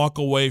don't walk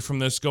away from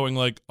this going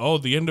like, oh,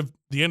 the end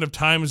of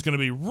time is going to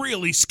be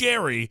really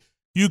scary,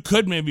 you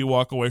could maybe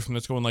walk away from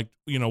this going like,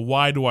 you know,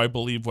 why do I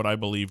believe what I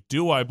believe?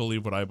 Do I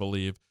believe what I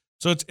believe?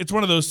 So it's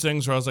one of those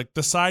things where I was like,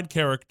 the side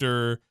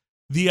character,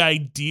 the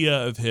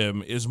idea of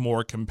him is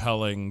more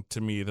compelling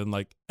to me than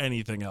like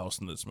anything else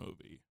in this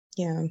movie.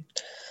 Yeah.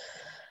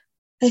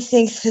 I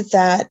think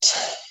that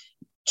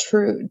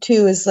true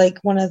too is like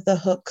one of the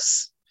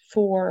hooks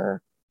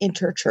for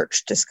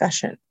interchurch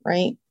discussion,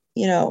 right?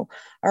 You know,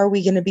 are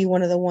we going to be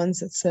one of the ones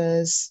that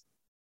says,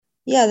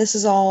 yeah, this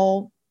is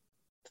all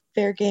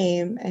fair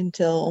game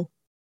until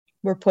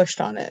we're pushed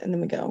on it, and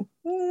then we go,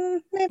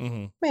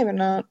 maybe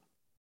not.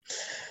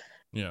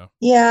 Yeah.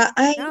 Yeah.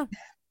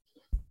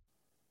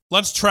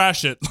 Let's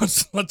trash it.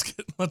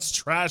 Let's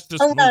trash this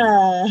movie.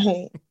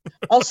 Right.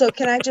 Also,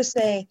 can I just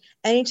say,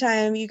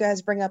 anytime you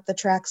guys bring up the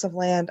tracts of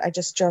land, I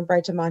just jump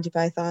right to Monty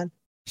Python.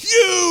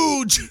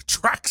 Huge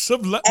tracts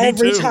of land.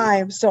 Every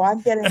time. So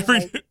I'm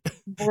getting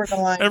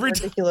borderline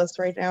ridiculous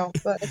right now,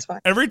 but it's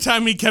fine. Every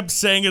time he kept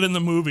saying it in the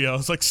movie, I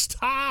was like,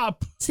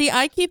 stop. See,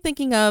 I keep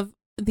thinking of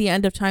the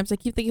end of times. I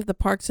keep thinking of the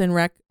Parks and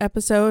Rec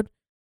episode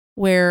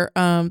where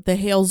the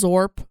Hail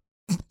Zorp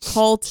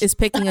cult is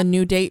picking a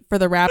new date for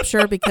the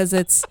rapture because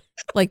it's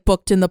like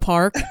booked in the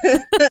park.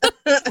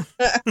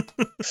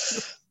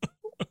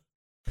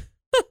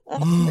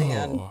 Oh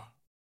man.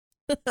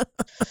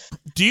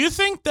 Do you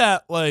think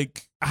that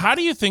like how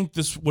do you think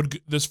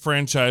this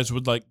franchise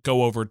would like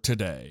go over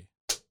today?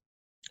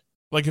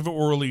 Like if it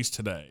were released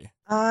today?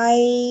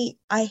 I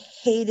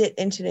hate it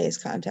in today's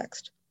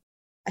context.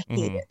 I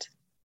hate it.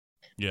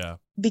 Yeah.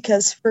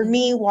 Because for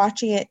me,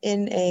 watching it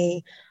in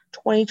a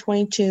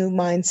 2022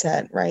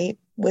 mindset, right,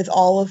 with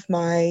all of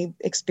my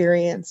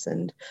experience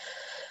and,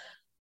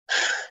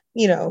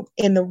 you know,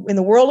 in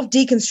the world of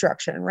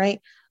deconstruction,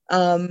 right,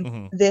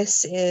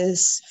 this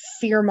is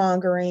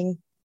fear-mongering,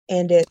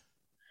 and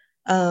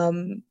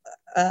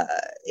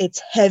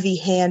it's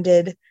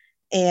heavy-handed,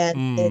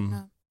 and it's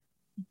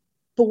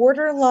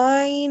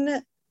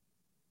borderline,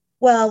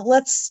 well,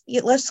 let's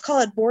call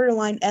it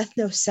borderline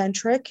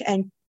ethnocentric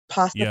and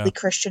possibly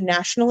Christian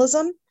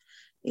nationalism.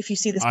 If you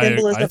see the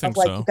symbolism of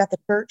like, you've got the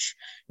church,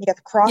 you got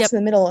the cross in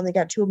the middle, and they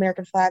got two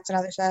American flags on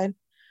either side,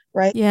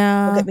 right?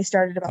 Yeah. Don't get me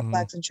started about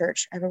flags in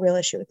church. I have a real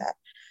issue with that.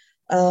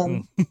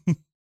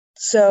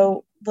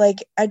 So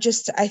like, I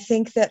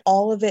think that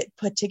all of it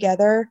put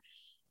together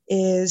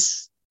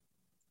is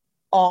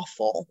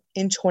awful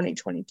in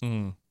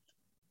 2022.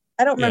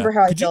 I don't remember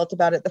how I felt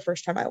about it the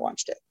first time I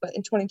watched it, but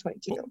in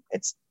 2022,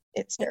 it's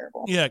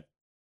terrible. Yeah.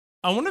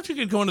 I wonder if you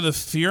could go into the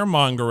fear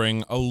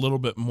mongering a little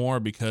bit more,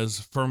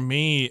 because for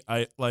me,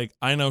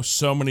 I know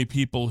so many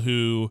people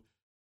who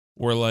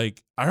were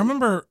like, I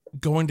remember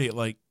going to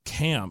like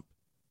camp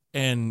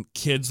and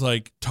kids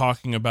like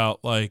talking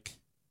about like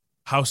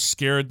how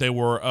scared they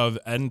were of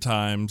end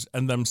times,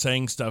 and them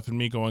saying stuff and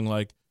me going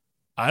like,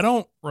 I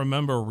don't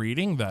remember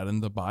reading that in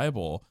the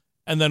Bible.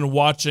 And then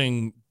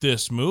watching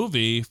this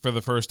movie for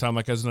the first time,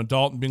 like as an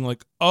adult, and being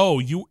like, oh,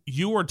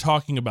 you were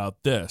talking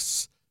about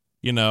this,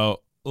 you know,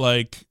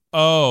 like,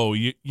 oh,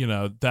 you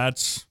know,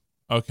 that's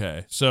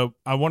okay. So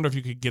I wonder if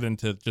you could get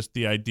into just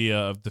the idea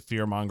of the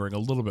fear mongering a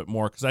little bit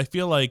more, because I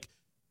feel like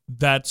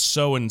that's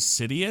so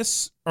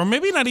insidious, or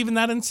maybe not even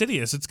that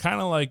insidious. It's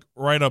kind of like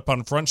right up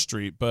on Front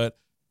Street, but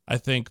I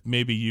think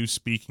maybe you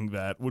speaking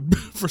that would,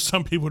 for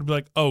some people, would be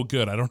like, oh,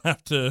 good, I don't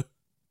have to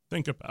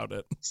think about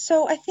it.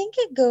 So I think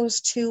it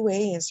goes two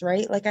ways,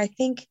 right? Like I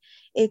think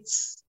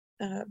it's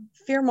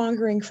fear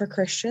mongering for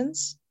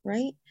Christians,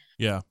 right?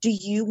 Yeah. Do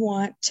you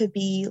want to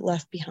be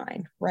left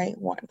behind, right?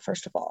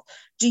 First of all,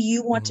 do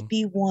you want to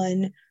be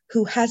one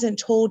who hasn't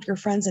told your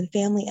friends and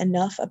family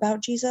enough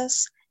about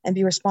Jesus and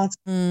be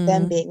responsible for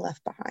them being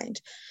left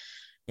behind?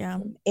 Yeah.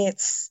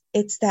 It's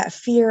that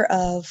fear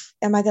of,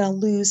 am I going to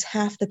lose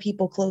half the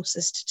people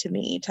closest to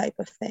me type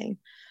of thing,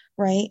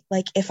 right?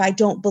 Like if I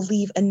don't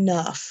believe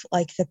enough,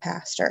 like the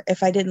pastor,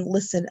 if I didn't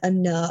listen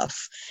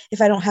enough,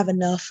 if I don't have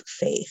enough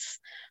faith,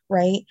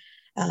 right?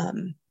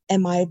 Am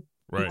I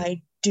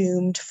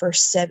doomed for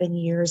 7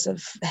 years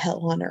of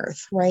hell on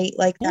earth, right?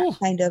 Like that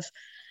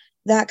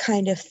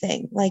kind of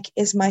thing. Like,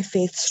 is my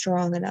faith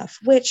strong enough?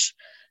 Which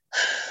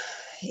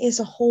is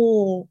a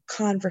whole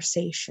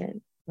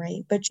conversation,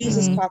 right? But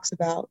Jesus talks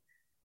about,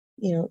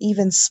 you know,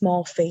 even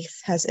small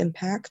faith has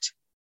impact,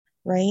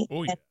 right?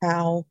 Oh, yeah. And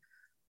how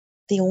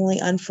the only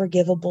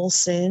unforgivable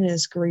sin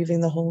is grieving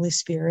the Holy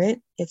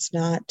Spirit. It's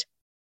not,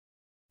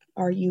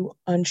 are you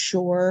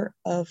unsure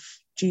of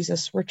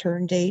Jesus'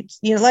 return date?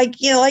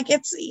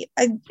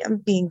 I'm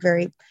being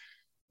very,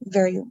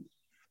 very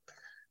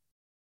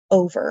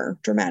over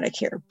dramatic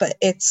here, but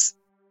it's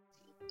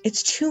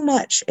It's too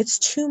much. It's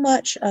too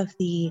much of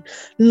the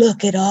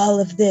look at all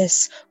of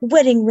this,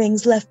 wedding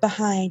rings left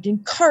behind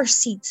and car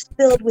seats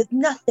filled with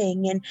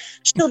nothing and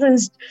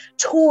children's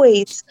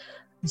toys,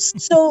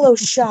 solo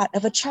shot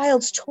of a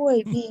child's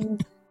toy being,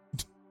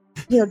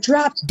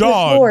 dropped to the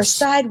floor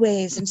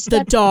sideways and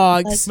the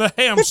dogs, the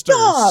hamsters, the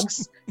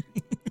dogs.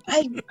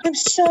 I'm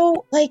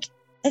so like,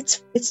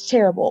 it's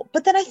terrible.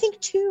 But then I think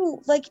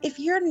too, like, if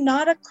you're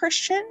not a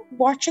Christian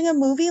watching a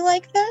movie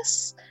like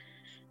this,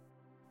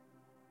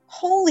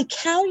 holy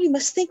cow, you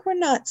must think we're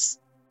nuts.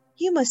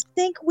 You must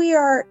think we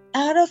are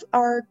out of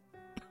our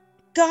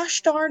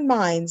gosh darn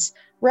minds,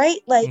 right?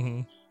 Like,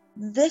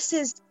 this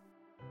is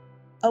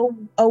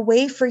a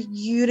way for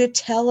you to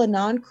tell a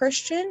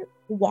non-Christian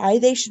why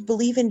they should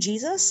believe in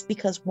Jesus,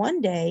 because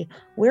one day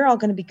we're all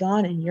going to be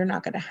gone and you're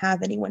not going to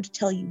have anyone to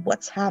tell you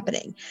what's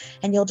happening,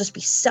 and you'll just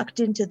be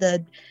sucked into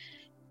the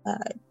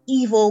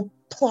evil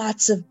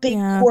plots of big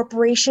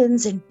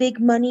corporations and big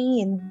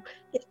money and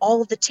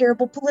all of the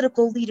terrible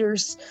political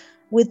leaders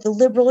with the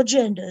liberal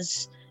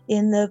agendas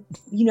in the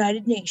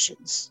United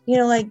Nations.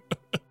 Like,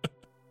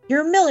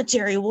 your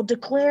military will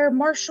declare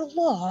martial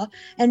law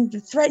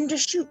and threaten to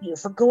shoot you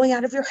for going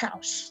out of your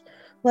house.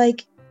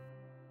 Like,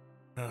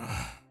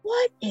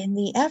 what in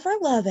the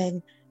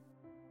ever-loving?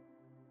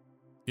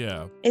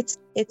 Yeah. It's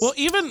well,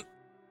 even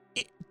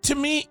to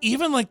me,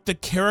 even like the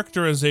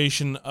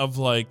characterization of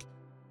like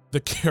the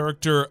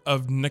character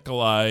of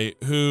Nikolai,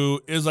 who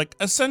is like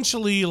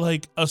essentially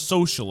like a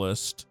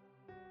socialist,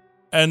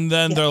 and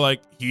then they're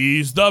like,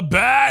 he's the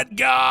bad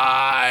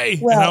guy.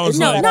 Well, and I was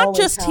no, like, not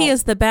just he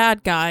is the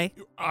bad guy.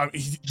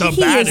 He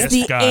is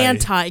the guy.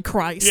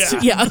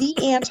 Antichrist. Yeah.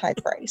 The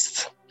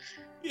Antichrist.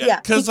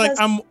 Because like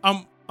I'm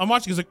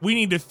watching. It's like, we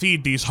need to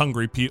feed these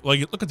hungry people. Like,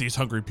 look at these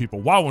hungry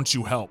people. Why won't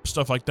you help?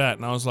 Stuff like that.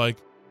 And I was like,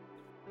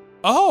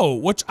 oh,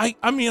 which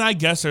I mean, I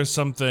guess there's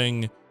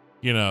something.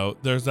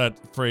 There's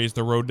that phrase,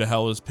 the road to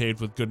hell is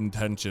paved with good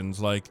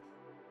intentions. Like,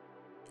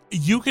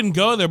 you can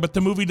go there, but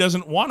the movie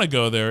doesn't want to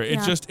go there.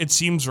 It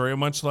seems very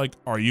much like,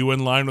 are you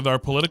in line with our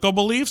political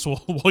beliefs?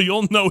 Well,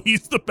 you'll know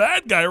he's the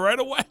bad guy right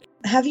away.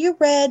 Have you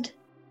read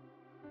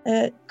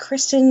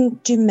Kristen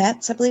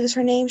Dumetz, I believe is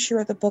her name? She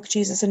wrote the book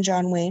Jesus and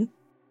John Wayne.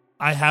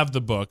 I have the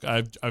book.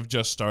 I've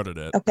just started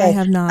it. Okay. I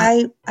have not.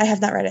 I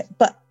have not read it,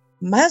 but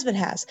my husband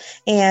has,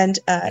 and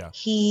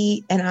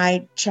he and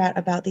I chat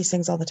about these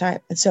things all the time.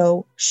 And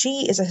so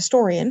she is a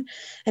historian,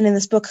 and in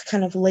this book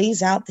kind of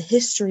lays out the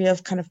history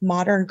of kind of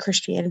modern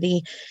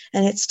Christianity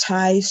and its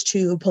ties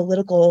to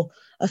political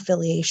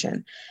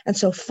affiliation. And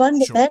so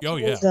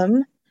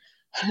fundamentalism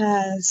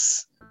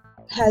has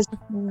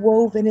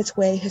woven its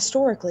way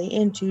historically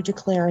into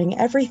declaring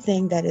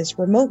everything that is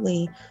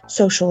remotely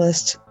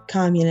socialist,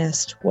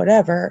 communist,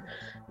 whatever,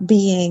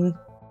 being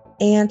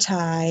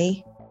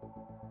anti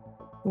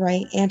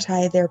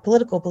their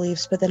political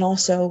beliefs, but then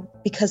also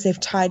because they've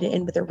tied it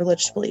in with their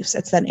religious beliefs,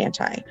 it's then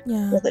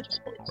anti-religious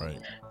beliefs. Right.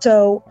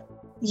 So,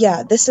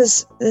 this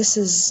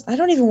is I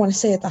don't even want to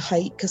say at the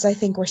height, because I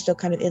think we're still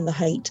kind of in the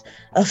height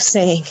of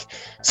saying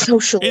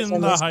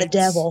socialism is the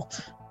devil.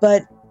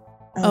 But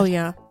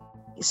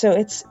so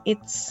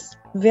it's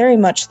very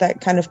much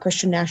that kind of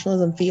Christian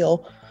nationalism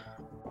feel,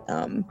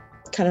 kind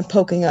of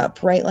poking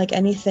up, right? Like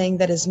anything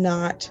that's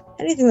not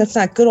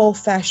good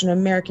old-fashioned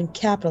American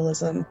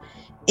capitalism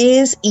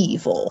is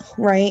evil,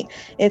 right?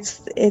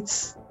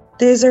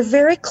 Those are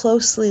very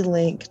closely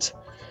linked.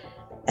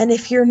 And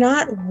if you're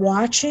not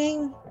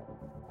watching,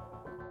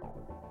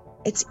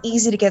 it's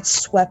easy to get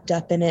swept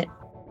up in it,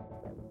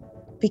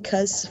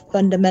 because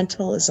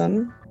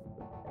fundamentalism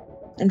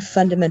and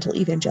fundamental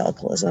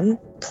evangelicalism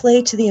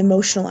play to the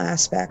emotional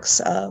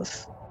aspects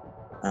of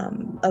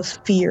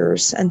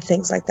fears and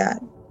things like that.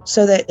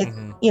 So that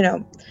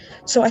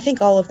so I think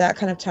all of that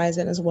kind of ties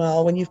in as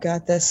well when you've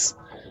got this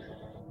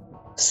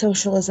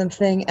socialism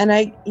thing. And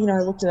I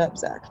looked it up,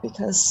 Zach,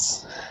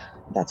 because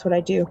that's what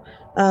I do.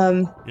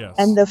 Yes.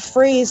 And the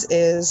phrase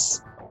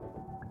is,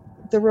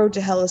 the road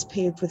to hell is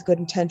paved with good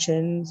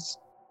intentions,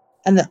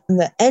 and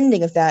the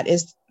ending of that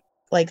is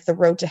like, the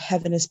road to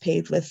heaven is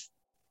paved with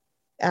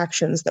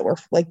actions that were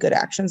like good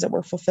actions that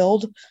were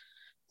fulfilled.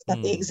 It's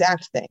not the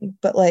exact thing,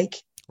 but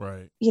like,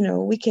 right,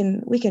 we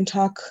can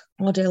talk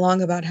all day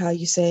long about how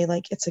you say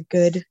like it's a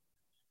good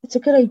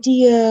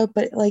idea,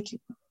 but like,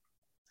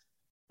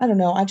 I don't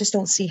know, I just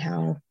don't see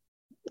how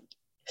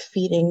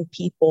feeding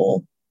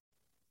people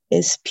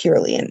is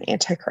purely an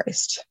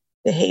antichrist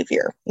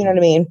behavior. You know what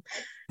I mean?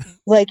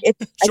 Like,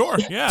 it's sure,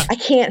 I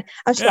can't.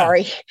 I'm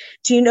sorry.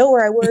 Do you know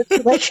where I work?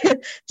 Like,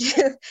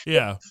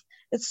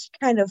 it's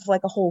kind of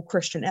like a whole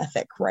Christian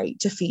ethic, right?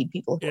 To feed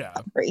people who are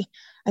hungry.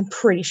 I'm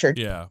pretty sure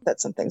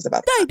that's some things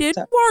about they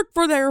didn't work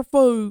for their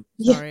food.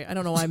 Sorry, I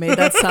don't know why I made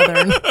that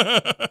Southern.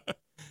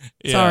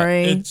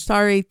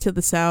 Sorry to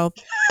the South.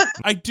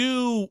 I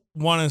do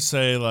want to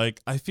say, like,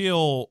 I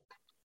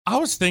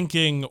was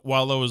thinking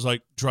while I was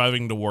like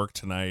driving to work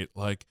tonight,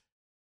 like,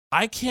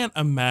 I can't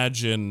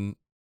imagine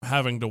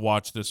having to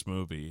watch this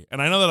movie.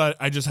 And I know that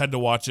I just had to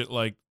watch it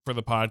like for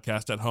the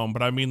podcast at home,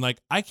 but I mean, like,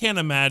 I can't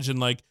imagine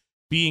like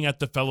being at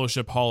the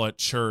fellowship hall at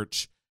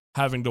church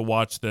having to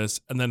watch this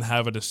and then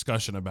have a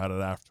discussion about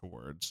it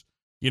afterwards.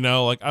 You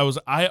know, like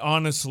I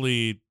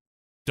honestly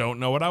don't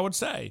know what I would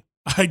say.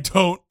 I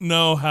don't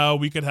know how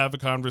we could have a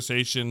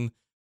conversation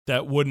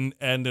that wouldn't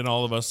end in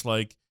all of us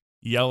like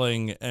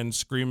yelling and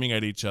screaming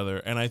at each other.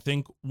 And I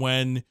think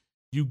when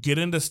you get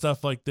into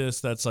stuff like this,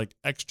 that's like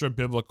extra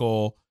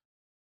biblical,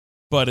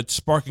 but it's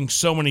sparking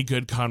so many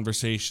good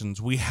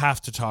conversations, we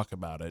have to talk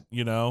about it,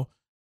 you know?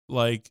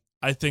 Like,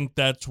 I think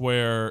that's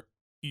where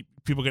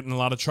people get in a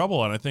lot of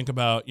trouble. And I think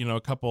about, you know,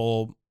 a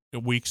couple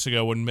weeks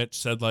ago when Mitch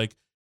said, like,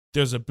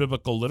 there's a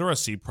biblical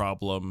literacy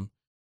problem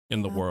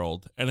in the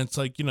world. And it's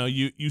like, you know,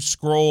 you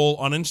scroll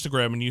on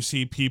Instagram and you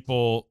see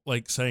people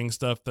like saying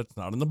stuff that's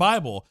not in the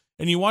Bible.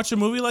 And you watch a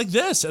movie like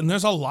this and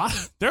there's a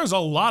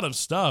lot of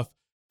stuff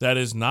that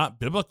is not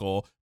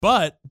biblical,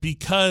 but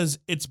because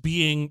it's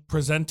being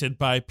presented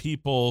by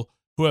people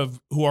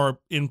who are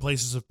in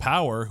places of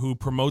power, who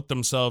promote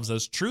themselves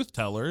as truth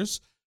tellers,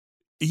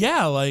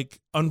 yeah, like,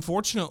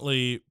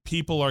 unfortunately,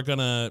 people are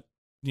gonna,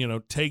 you know,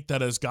 take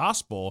that as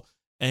gospel.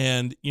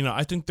 And, you know,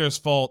 I think there's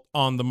fault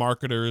on the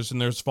marketers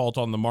and there's fault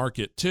on the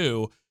market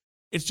too.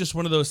 It's just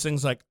one of those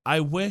things, like,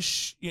 I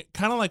wish,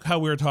 kind of like how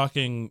we were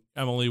talking,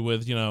 Emily,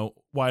 with, you know,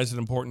 why is it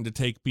important to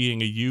take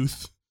being a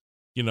youth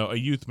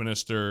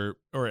minister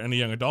or any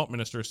young adult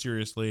minister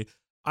seriously.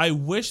 I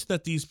wish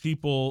that these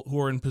people who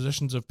are in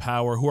positions of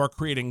power, who are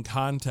creating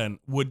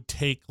content, would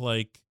take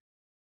like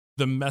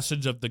the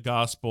message of the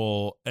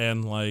gospel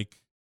and, like,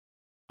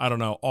 I don't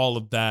know, all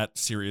of that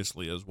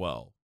seriously as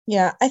well.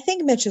 Yeah, I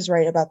think Mitch is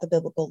right about the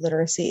biblical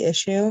literacy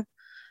issue.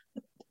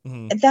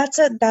 Mm-hmm.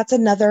 That's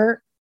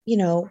another, you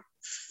know,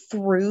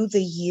 through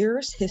the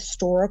years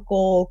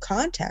historical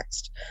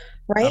context,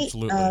 right?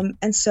 Absolutely.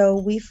 And so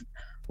we've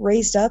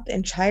raised up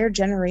entire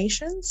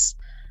generations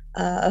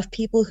of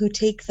people who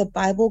take the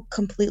Bible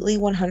completely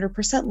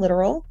 100%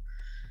 literal.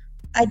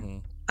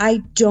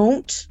 I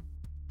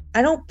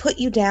don't put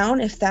you down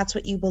if that's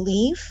what you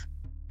believe.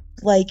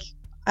 Like,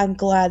 I'm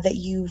glad that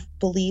you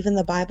believe in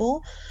the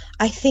Bible.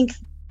 I think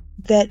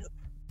that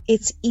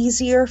it's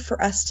easier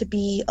for us to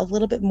be a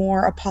little bit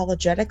more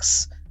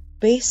apologetics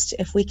based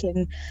if we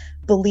can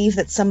believe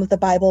that some of the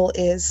Bible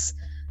is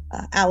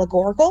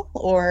allegorical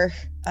or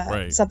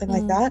something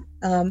like that.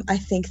 I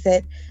think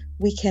that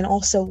we can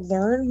also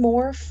learn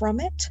more from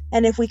it.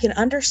 And if we can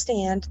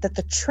understand that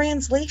the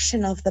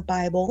translation of the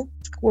Bible,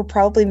 we're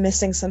probably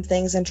missing some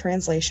things in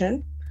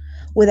translation.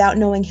 Without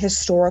knowing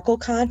historical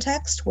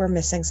context, we're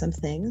missing some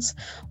things.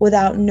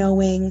 Without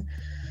knowing,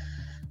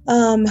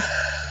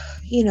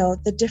 you know,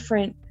 the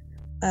different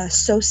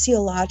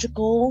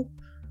sociological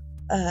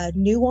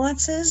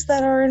nuances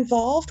that are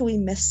involved, we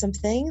miss some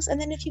things.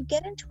 And then if you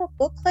get into a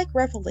book like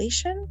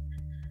Revelation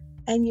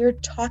and you're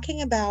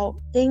talking about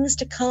things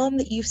to come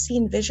that you've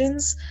seen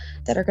visions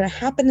that are going to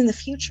happen in the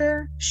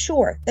future,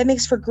 sure, that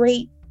makes for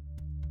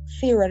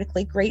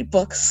theoretically great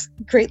books,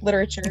 great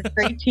literature,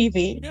 great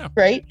TV, yeah.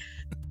 Right?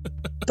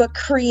 But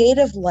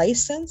creative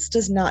license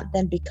does not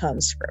then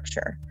become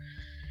scripture.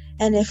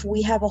 And if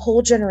we have a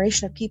whole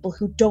generation of people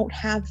who don't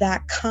have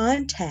that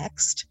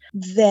context,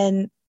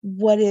 then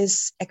what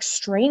is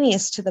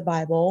extraneous to the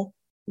Bible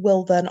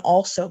will then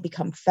also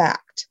become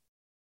fact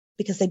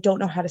because they don't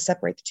know how to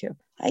separate the two.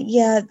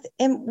 Yeah,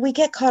 and we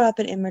get caught up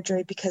in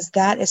imagery because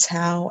that is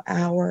how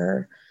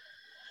our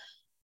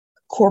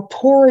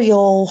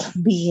corporeal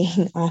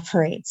being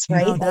operates,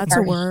 right? No, that's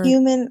a word.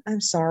 Human.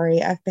 I'm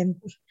sorry.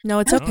 No,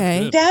 it's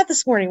okay. Dad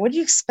this morning. What do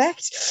you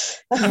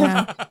expect?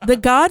 Yeah. The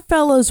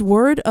Godfellows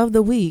word of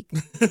the week.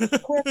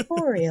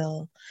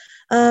 Corporeal.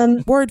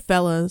 Word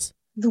fellas.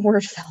 The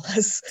word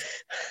fellas.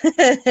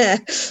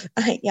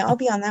 Yeah, I'll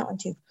be on that one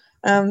too.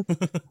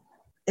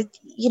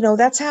 You know,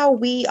 that's how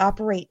we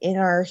operate in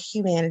our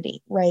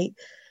humanity, right?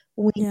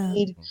 We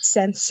need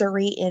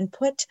sensory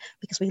input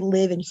because we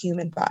live in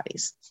human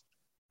bodies.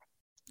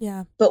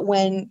 Yeah. But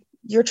when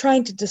you're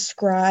trying to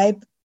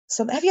describe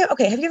something, have you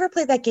ever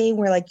played that game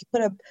where, like, you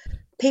put a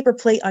paper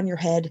plate on your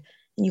head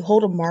and you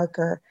hold a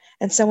marker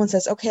and someone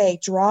says, okay,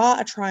 draw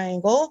a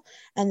triangle,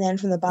 and then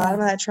from the bottom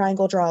of that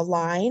triangle draw a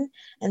line,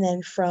 and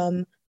then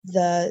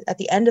at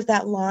the end of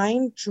that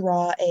line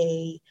draw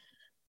a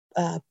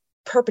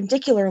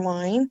perpendicular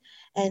line,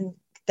 and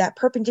that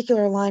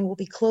perpendicular line will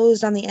be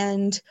closed on the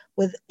end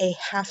with a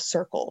half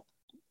circle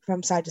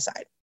from side to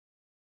side.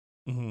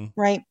 Mm-hmm.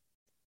 Right?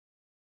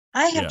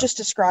 I have just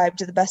described,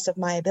 to the best of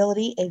my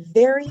ability, a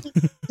very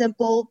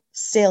simple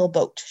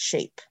sailboat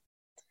shape.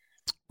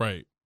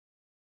 Right.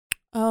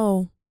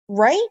 Oh.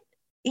 Right?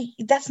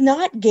 That's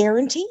not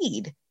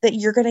guaranteed that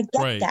you're going to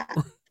get that.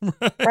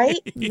 Right?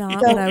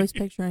 Not what I was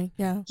picturing.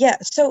 Yeah. Yeah.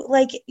 So,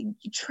 like,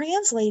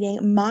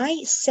 translating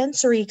my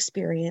sensory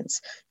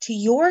experience to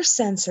your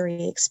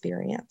sensory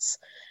experience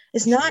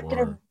is not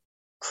going to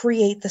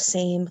create the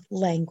same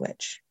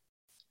language.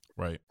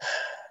 Right.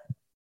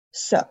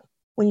 So,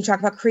 when you talk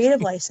about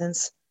creative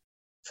license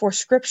for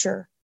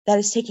scripture, that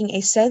is taking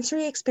a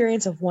sensory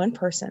experience of one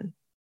person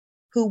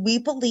who we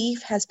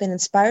believe has been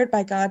inspired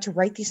by God to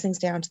write these things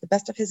down to the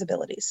best of his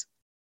abilities,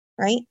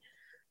 right?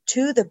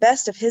 To the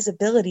best of his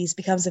abilities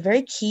becomes a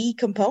very key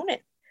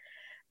component.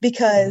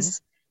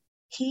 because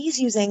he's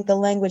using the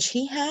language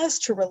he has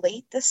to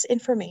relate this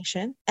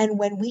information. And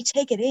when we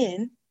take it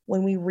in,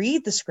 when we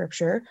read the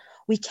scripture,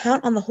 we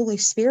count on the Holy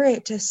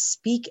Spirit to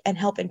speak and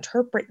help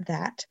interpret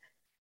that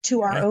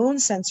to our own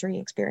sensory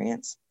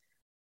experience,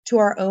 to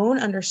our own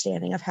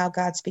understanding of how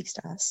God speaks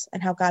to us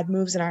and how God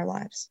moves in our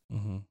lives.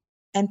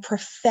 And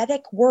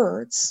prophetic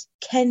words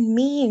can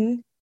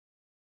mean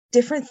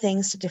different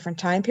things to different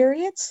time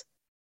periods.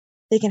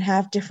 They can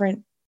have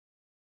different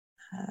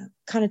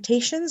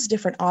connotations,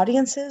 different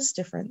audiences,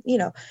 different,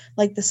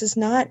 like this is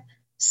not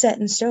set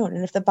in stone.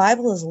 And if the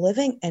Bible is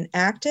living and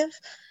active,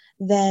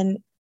 then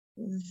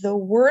the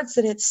words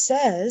that it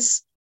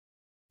says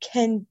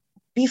can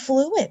be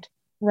fluid,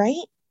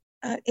 right?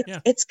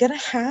 It's going to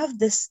have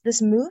this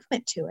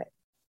movement to it.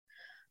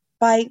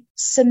 By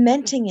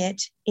cementing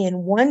it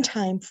in one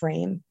time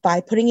frame,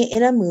 by putting it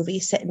in a movie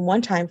set in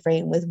one time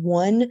frame with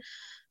one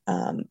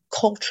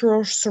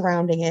culture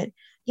surrounding it,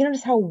 you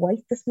notice how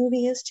white this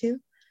movie is too?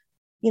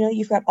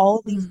 You've got all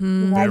of these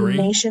United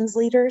Nations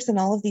leaders and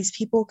all of these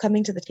people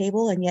coming to the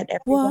table, and yet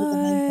every one of the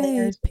main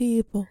players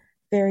people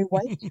very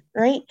white,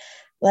 right?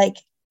 Like,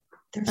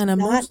 there's and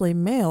mostly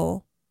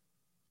male.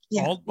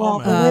 Yeah,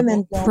 the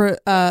women don't.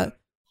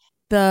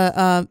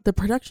 The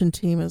production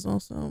team is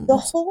also the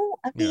whole.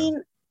 I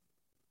mean,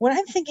 when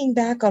I'm thinking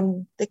back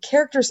on the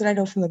characters that I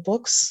know from the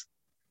books,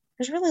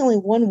 there's really only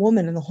one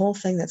woman in the whole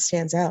thing that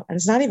stands out, and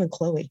it's not even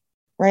Chloe,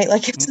 right?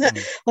 Like, it's not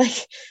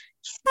like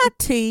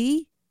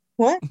Hattie.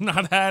 What?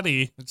 Not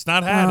Hattie. It's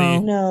not Hattie.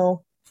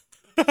 No.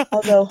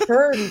 Although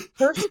her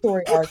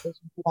story arc is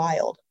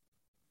wild.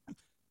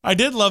 I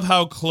did love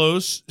how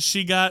close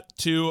she got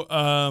to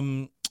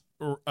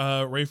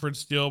Rayford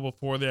Steele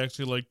before they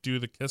actually do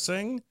the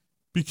kissing,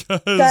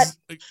 because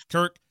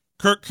Kirk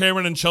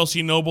Cameron and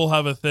Chelsea Noble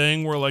have a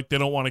thing where they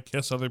don't want to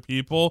kiss other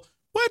people,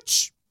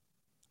 which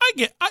I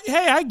get.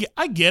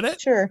 I get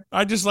it. Sure.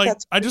 I just like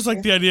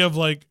the idea of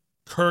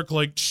Kirk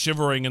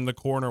shivering in the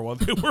corner while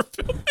they were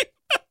filming.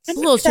 It's a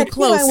little too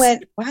close. I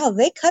went, wow,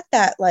 they cut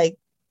that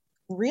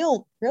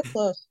real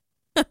close.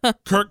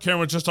 Kirk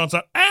Cameron just on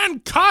set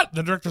and cut.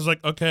 The director's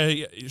like,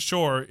 okay,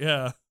 sure,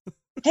 yeah.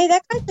 Hey,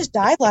 that guy just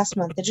died last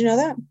month. Did you know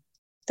that?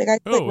 The guy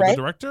quit, right? The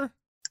director?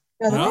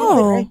 No, the guy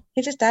quit, right?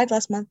 He just died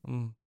last month.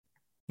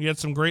 He had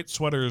some great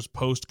sweaters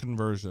post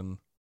conversion.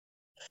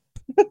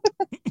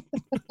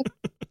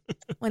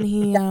 When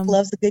he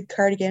loves a good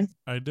cardigan.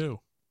 I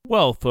do.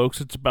 Well, folks,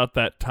 it's about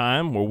that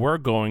time where we're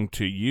going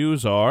to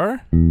use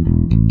our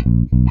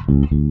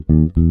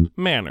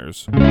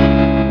manners.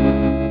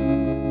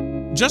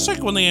 Just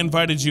like when they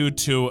invited you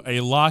to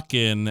a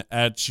lock-in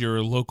at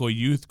your local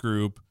youth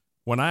group,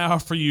 when I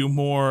offer you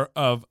more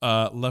of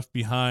Left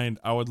Behind,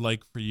 I would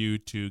like for you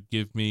to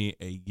give me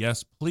a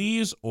yes,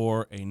 please,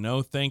 or a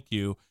no, thank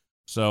you.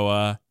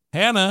 So,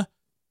 Hannah,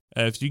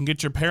 if you can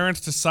get your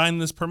parents to sign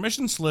this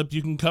permission slip,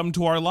 you can come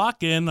to our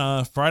lock-in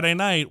Friday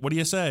night. What do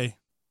you say?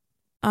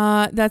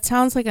 That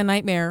sounds like a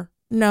nightmare.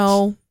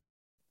 No.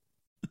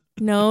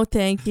 No,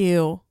 thank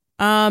you.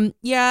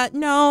 Yeah,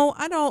 no,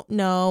 I don't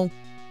know.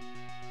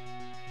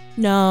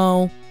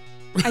 No.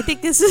 I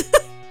think this is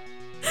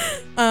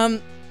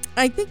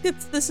I think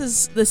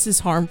this is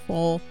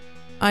harmful.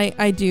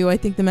 I do. I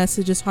think the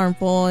message is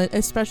harmful,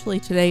 especially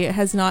today. It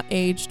has not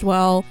aged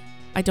well.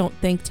 I don't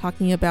think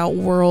talking about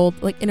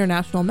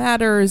international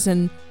matters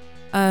and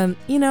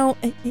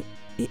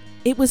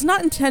it was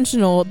not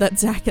intentional that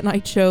Zach and I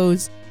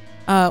chose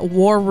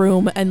War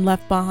Room and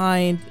Left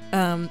Behind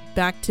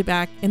back to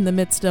back in the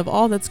midst of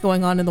all that's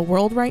going on in the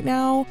world right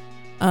now.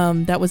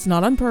 That was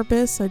not on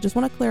purpose. I just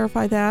want to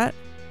clarify that.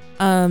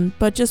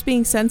 But just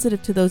being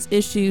sensitive to those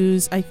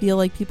issues, I feel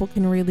like people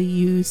can really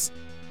use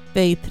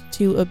faith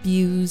to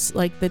abuse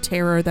the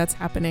terror that's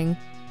happening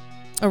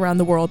around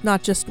the world,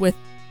 not just with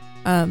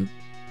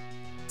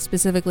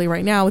specifically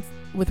right now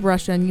with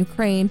Russia and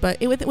Ukraine, but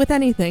with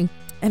anything.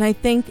 And I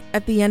think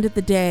at the end of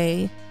the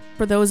day,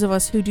 for those of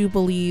us who do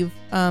believe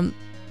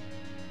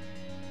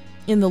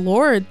in the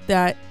Lord,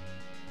 that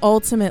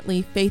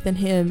ultimately faith in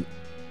Him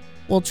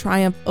will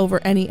triumph over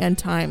any end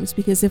times.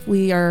 Because if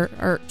we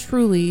are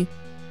truly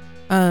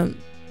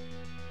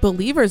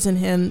believers in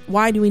Him,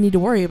 why do we need to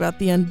worry about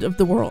the end of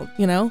the world?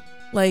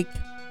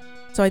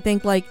 So I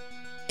think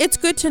it's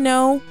good to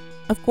know.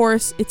 Of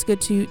course, it's good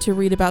to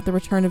read about the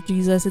return of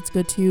Jesus. It's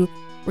good to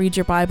read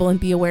your Bible and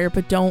be aware,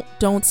 but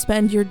don't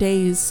spend your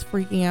days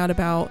freaking out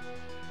about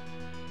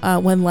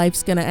when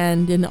life's gonna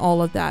end and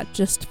all of that.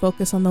 Just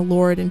focus on the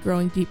Lord and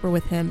growing deeper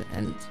with Him,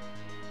 and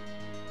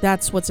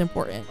that's what's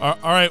important. All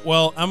right,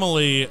 well,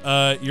 Emily,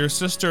 your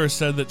sister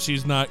said that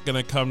she's not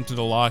gonna come to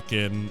the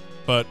lock-in,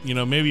 but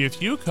maybe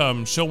if you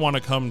come, she'll want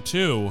to come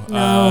too.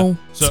 No.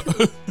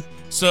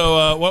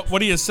 So what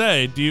do you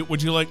say?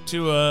 Would you like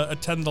to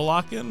attend the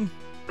lock-in?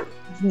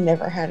 I've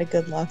never had a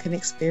good lock-in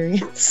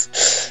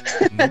experience.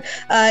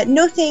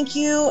 No, thank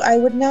you. I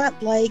would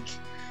not like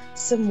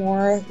some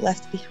more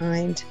Left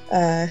Behind.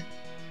 I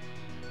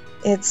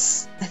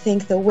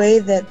think the way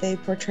that they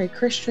portray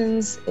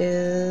Christians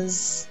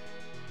is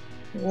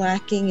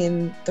lacking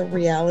in the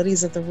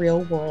realities of the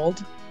real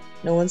world.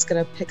 No one's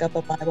going to pick up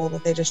a Bible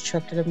that they just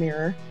chucked in a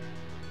mirror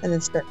and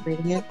then start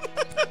reading it.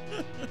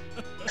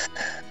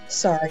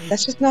 Sorry,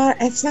 that's just not,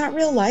 it's not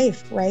real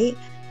life, right?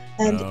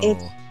 And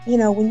it's, you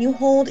know, when you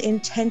hold in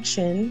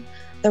tension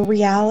the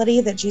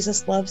reality that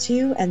Jesus loves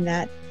you and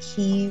that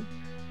he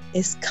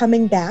is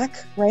coming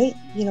back, right?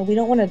 You know, we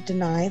don't want to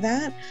deny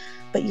that,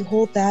 but you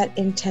hold that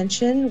in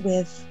tension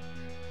with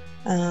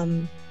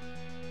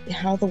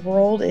how the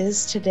world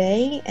is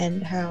today,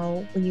 and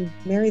how when you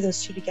marry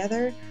those two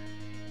together,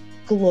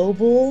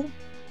 global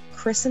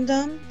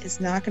Christendom is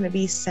not going to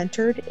be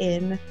centered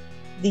in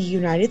the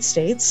United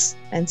States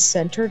and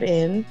centered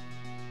in,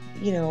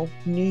 you know,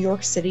 New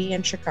York City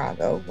and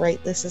Chicago,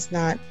 right? This is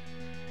not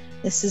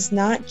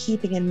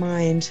keeping in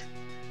mind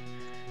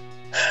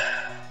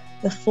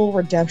the full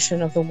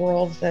redemption of the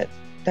world that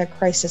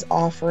Christ is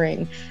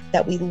offering,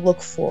 that we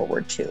look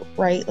forward to,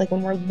 right? Like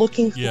when we're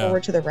looking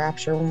forward to the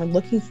rapture, when we're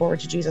looking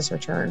forward to Jesus'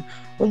 return,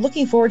 we're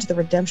looking forward to the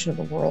redemption of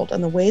the world.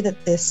 And the way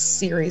that this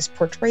series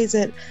portrays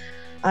it,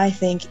 I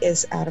think,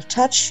 is out of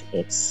touch.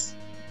 It's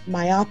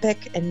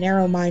myopic and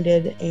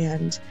narrow-minded,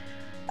 and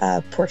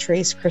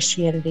portrays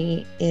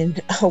Christianity in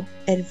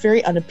a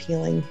very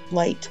unappealing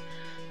light.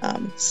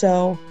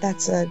 So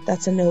that's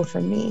a no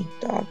from me,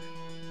 dog.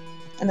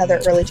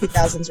 Another early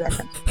 2000s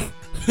reference.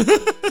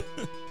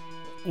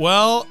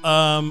 Well,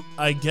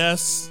 I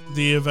guess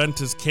the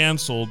event is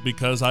canceled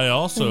because I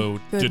also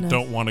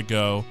don't want to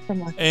go.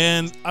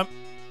 And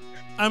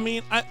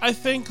I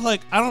think,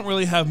 like, I don't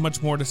really have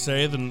much more to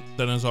say than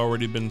has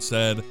already been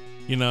said,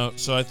 you know,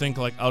 so I think,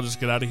 like, I'll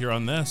just get out of here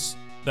on this.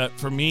 That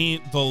for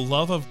me, the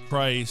love of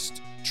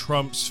Christ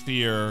trumps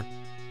fear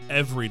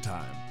every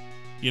time.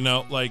 You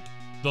know, like,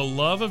 the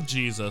love of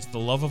Jesus, the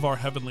love of our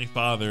Heavenly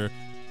Father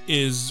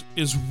is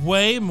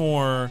way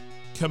more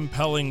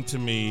compelling to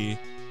me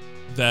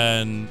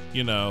than,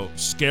 you know,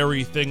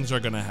 scary things are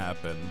going to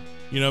happen.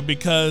 You know,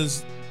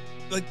 because,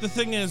 like, the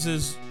thing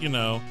is, you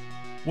know,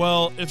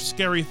 well, if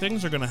scary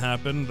things are going to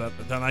happen,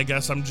 then I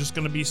guess I'm just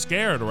going to be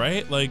scared,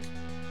 right? Like,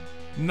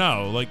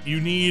 no, like, you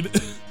need...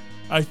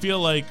 I feel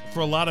like for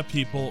a lot of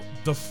people,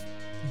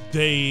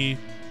 they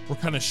were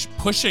kind of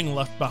pushing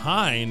Left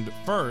Behind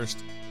first,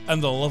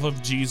 and the love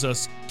of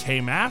Jesus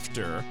came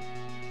after.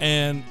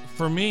 And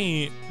for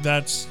me,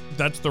 that's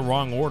the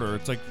wrong order.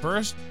 It's like,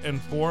 first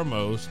and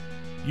foremost,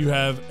 you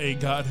have a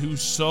God who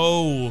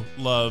so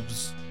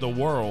loves the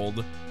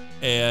world,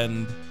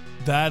 and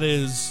that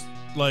is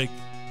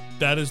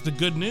the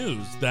good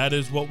news. That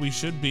is what we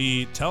should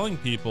be telling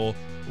people,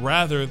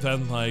 rather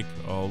than like,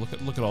 oh,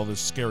 look at all this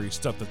scary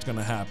stuff that's going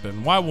to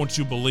happen. Why won't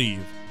you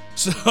believe?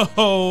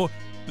 So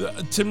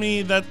to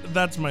me,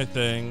 that's my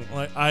thing.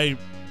 Like,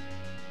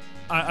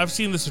 I've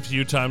seen this a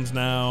few times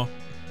now.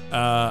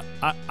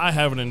 I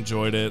haven't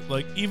enjoyed it.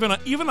 Like,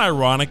 even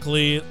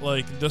ironically,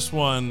 like, this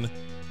one,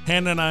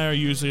 Hannah and I are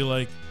usually,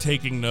 like,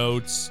 taking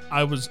notes.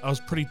 I was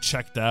pretty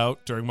checked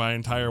out during my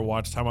entire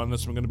watch time on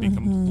this. I'm going to be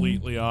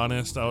completely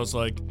honest. I was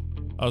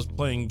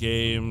playing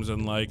games,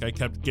 and, like, I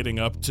kept getting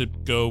up to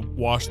go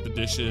wash the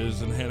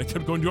dishes, and Hannah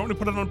kept going, do you want me to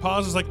put it on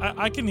pause? It's like,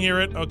 I can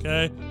hear it,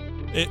 okay?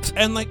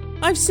 And, like,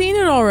 I've seen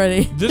it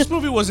already. This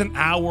movie was an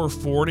hour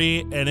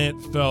 40, and it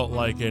felt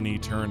like an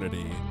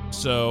eternity.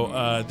 So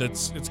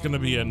it's going to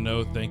be a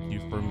no thank you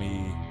for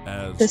me.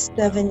 As the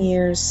 7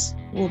 years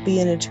will be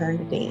an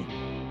eternity.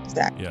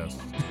 Exactly. Yes.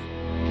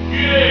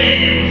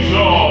 Games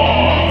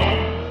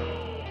on!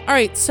 All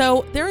right,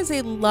 so there is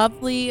a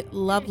lovely,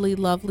 lovely,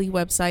 lovely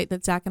website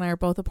that Zach and I are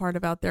both a part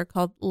of out there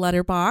called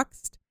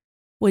Letterboxd,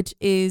 which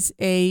is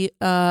a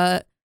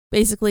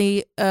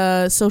basically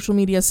a social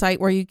media site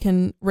where you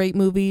can rate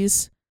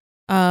movies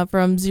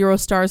from 0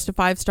 stars to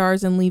 5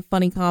 stars and leave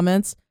funny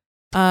comments.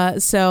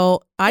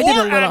 So I did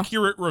a little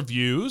accurate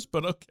reviews,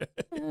 but okay.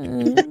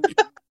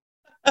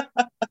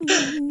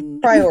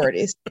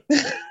 Priorities.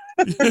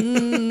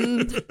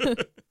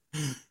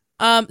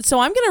 So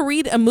I'm going to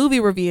read a movie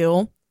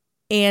review,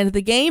 and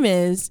the game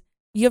is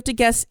you have to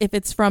guess if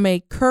it's from a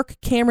Kirk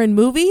Cameron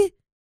movie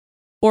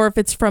or if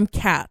it's from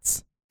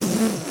Cats.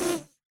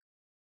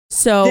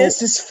 So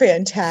this is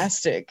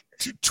fantastic.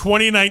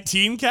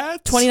 2019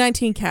 Cats?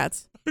 2019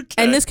 Cats.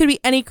 Okay. And this could be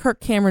any Kirk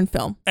Cameron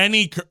film.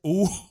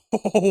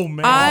 Oh,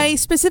 man. I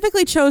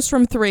specifically chose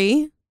from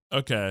 3.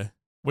 Okay.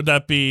 Would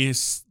that be,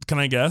 can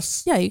I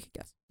guess? Yeah, you can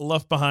guess.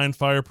 Left Behind,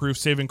 Fireproof,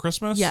 Saving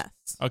Christmas? Yes.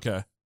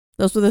 Okay.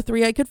 Those were the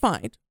 3 I could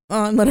find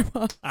on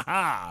Letterboxd.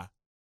 Aha.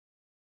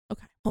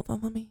 Okay, hold on,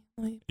 let me.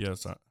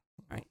 Yes. All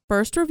right,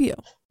 first review.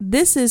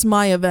 This is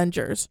My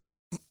Avengers.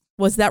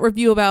 Was that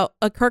review about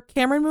a Kirk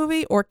Cameron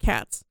movie or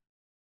Cats?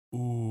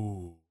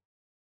 Ooh.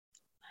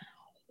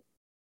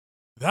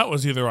 That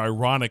was either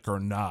ironic or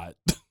not.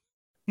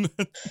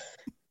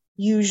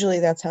 Usually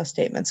that's how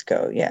statements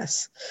go,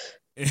 yes.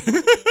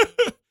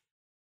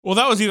 Well,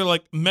 that was either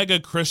like mega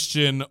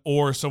Christian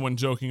or someone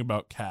joking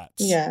about cats.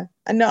 Yeah.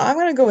 No, I'm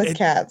going to go with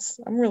Cats.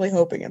 I'm really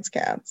hoping it's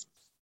Cats.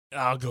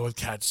 I'll go with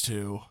Cats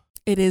too.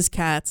 It is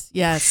Cats,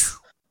 yes.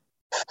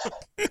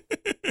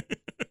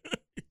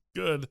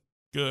 Good.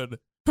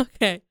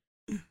 Okay.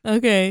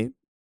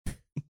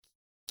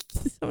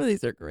 Some of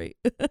these are great.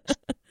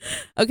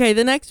 Okay,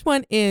 the next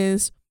one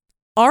is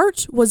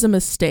art was a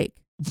mistake.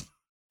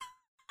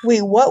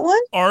 Wait, what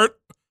one? Art.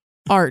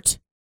 Art.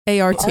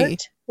 A-R-T.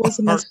 Art was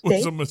a Art mistake.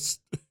 was a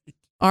mistake.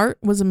 Art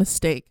was a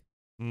mistake.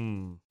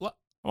 I'm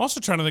also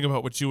trying to think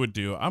about what you would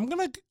do. I'm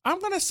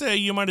gonna say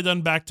you might have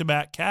done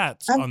back-to-back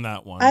Cats on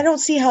that one. I don't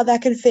see how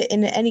that can fit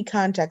into any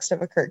context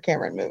of a Kirk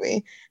Cameron movie.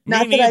 Me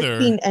Not that neither.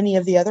 I've seen any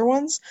of the other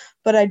ones,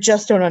 but I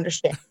just don't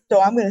understand.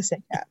 So I'm gonna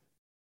say Cat.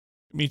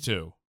 Me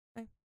too.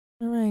 All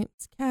right,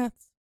 it's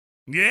Cats.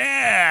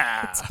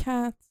 Yeah. It's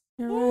Cats.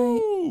 You're right.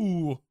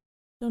 Ooh.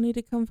 Don't need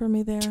to come for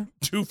me there.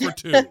 2 for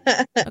 2.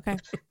 Okay.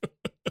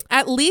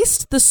 At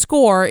least the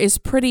score is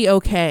pretty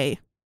okay.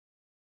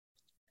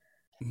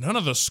 None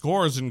of the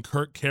scores in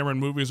Kirk Cameron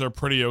movies are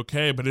pretty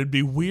okay, but it'd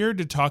be weird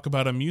to talk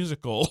about a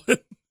musical.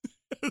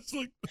 It's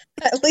like,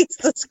 At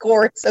least the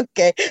score is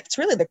okay. It's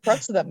really the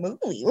crux of that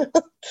movie.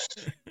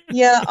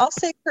 Yeah, I'll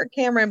say Kirk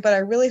Cameron, but I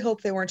really hope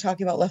they weren't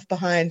talking about Left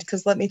Behind,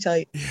 because let me tell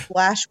you,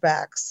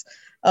 flashbacks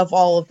of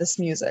all of this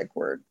music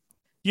were.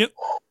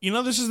 you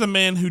know, this is the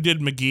man who did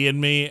McGee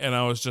and Me, and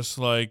I was just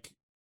like,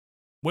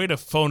 way to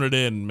phone it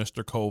in,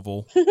 Mr.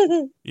 Koval.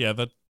 Yeah,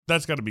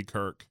 that's got to be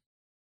Kirk.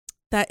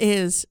 That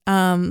is.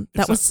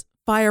 That was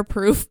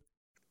Fireproof.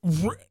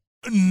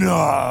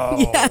 No.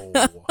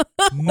 Yeah.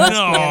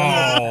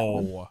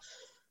 No.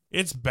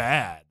 It's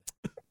bad.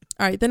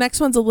 All right, the next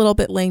one's a little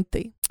bit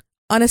lengthy.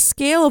 On a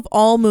scale of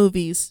all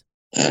movies,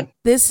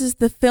 this is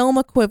the film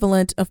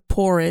equivalent of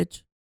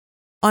Porridge.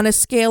 On a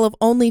scale of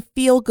only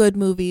feel-good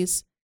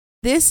movies,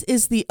 this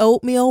is the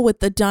oatmeal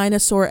with the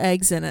dinosaur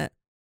eggs in it.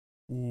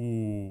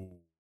 Ooh.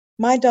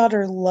 My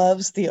daughter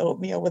loves the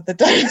oatmeal with the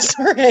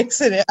dinosaur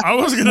eggs in it. I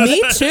was gonna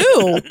Me say.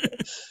 too.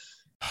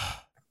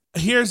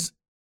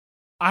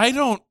 I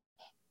don't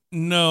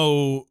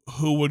know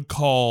who would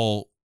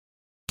call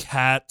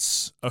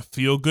Cats a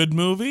feel-good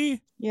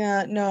movie.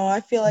 Yeah, no,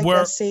 I feel like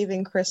that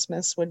Saving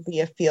Christmas would be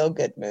a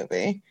feel-good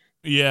movie.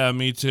 Yeah,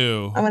 me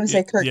too. I'm going to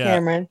say Kirk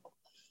Cameron.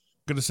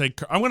 I'm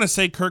going to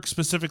say Kirk,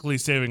 specifically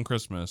Saving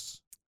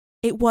Christmas.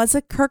 It was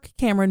a Kirk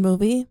Cameron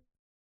movie,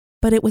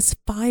 but it was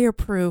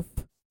Fireproof.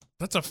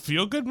 That's a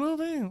feel-good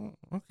movie?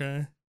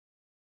 Okay.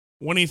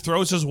 When he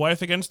throws his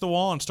wife against the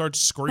wall and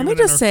starts screaming in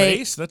her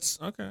face, that's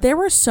okay. There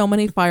were so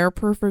many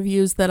Fireproof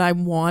reviews that I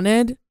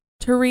wanted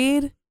to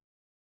read.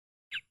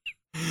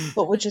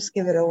 But would just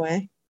give it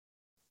away.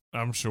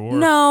 I'm sure.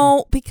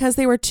 No, because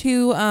they were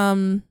too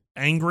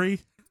angry?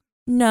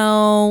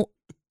 No,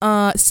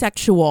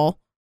 sexual.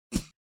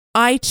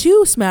 I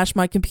too smashed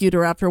my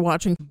computer after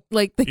watching things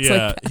like that.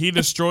 Yeah, he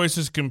destroys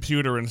his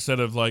computer instead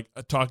of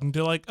talking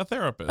to a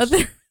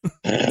therapist.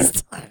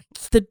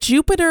 The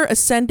Jupiter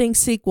Ascending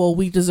sequel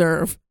we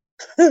deserve.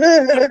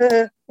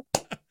 Ooh,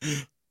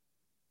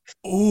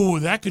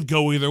 that could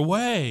go either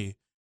way.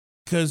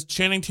 Because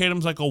Channing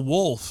Tatum's like a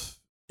wolf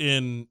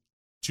in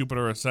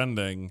Jupiter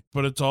Ascending,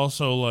 but it's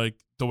also like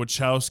the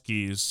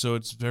Wachowskis, so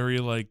it's very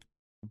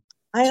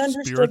I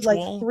understood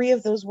spiritual. 3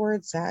 of those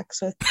words, Zach,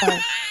 so it's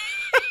fine.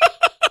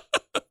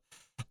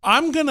 I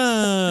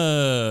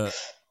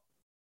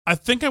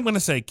think I'm gonna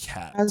say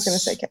Cats. I was gonna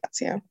say Cats,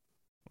 yeah.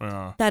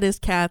 That is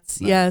Cats,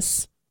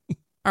 yes.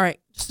 All right,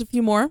 just a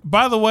few more.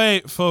 By the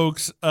way,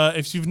 folks,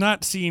 if you've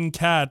not seen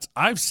Cats,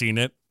 I've seen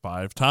it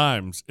 5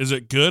 times. Is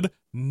it good?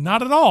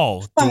 Not at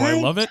all. Do I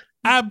love it?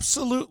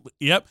 Absolutely.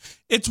 Yep.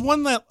 It's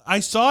one that I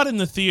saw it in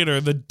the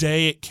theater the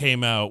day it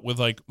came out with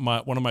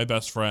one of my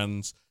best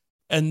friends.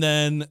 And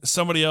then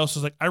somebody else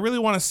was like, I really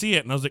want to see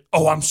it. And I was like,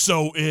 oh, I'm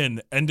so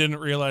in. And didn't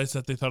realize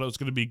that they thought it was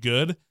going to be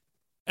good.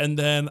 And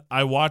then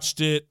I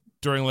watched it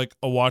during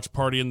a watch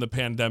party in the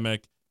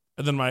pandemic.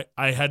 And then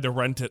I had to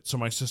rent it. So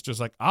my sister's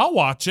like, I'll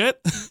watch it.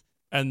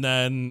 And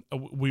then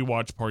we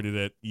watch partied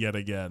it yet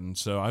again.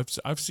 So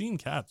I've seen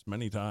Cats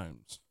many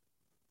times.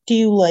 Do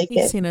you like it?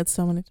 You've seen it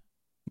so many times.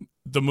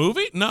 The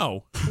movie?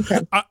 No.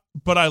 Okay.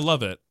 But I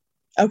love it.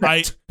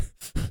 Okay.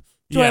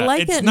 Do I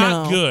like it's it?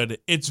 not No. good.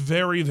 It's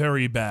very,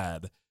 very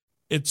bad.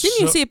 Didn't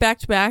you see it back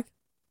to back?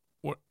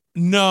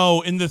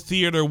 No, in the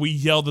theater, we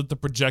yelled at the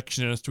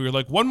projectionist. We were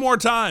like, one more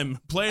time.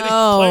 Play it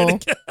again.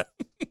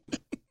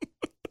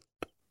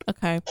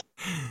 Okay.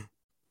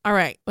 All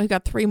right. We've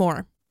got 3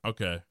 more.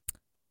 Okay.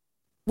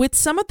 With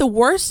some of the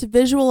worst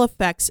visual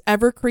effects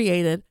ever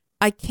created,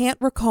 I can't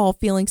recall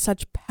feeling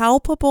such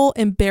palpable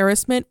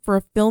embarrassment for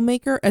a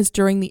filmmaker as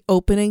during the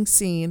opening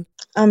scene.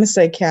 I'm going to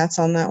say Cats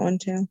on that one,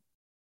 too.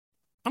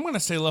 I'm going to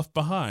say Left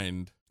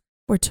Behind.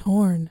 We're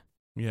torn.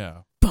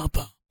 Yeah.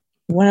 Bubba.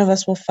 One of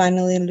us will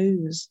finally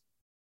lose.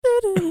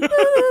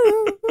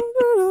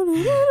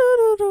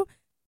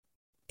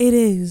 It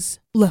is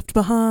Left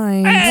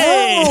Behind.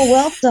 Hey! Oh,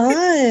 well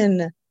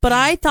done. But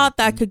I thought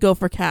that could go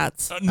for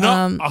Cats.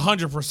 No,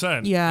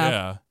 100%.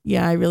 Yeah.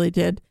 Yeah, I really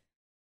did.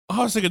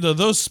 I was thinking, though,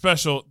 those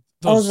special...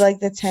 Oh, like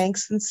the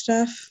tanks and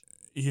stuff?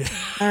 Yeah.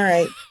 All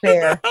right,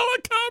 fair.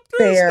 Helicopters.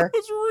 Fair. That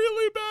was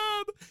really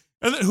bad.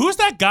 And then, who's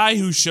that guy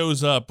who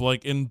shows up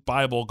in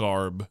Bible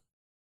garb?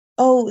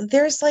 Oh,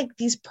 there's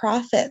these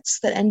prophets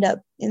that end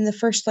up in the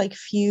first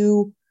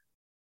few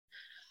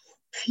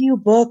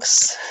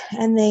books,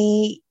 and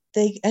they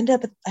they end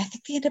up at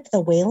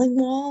the Wailing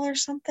Wall or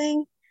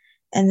something,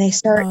 and they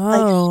start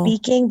like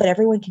speaking, but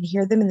everyone can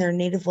hear them in their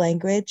native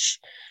language,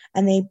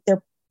 and they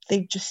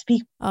just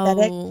speak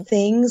prophetic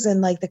things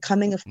and like the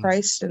coming of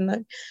Christ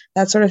and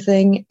that sort of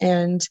thing,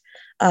 and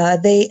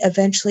they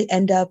eventually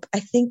end up, I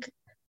think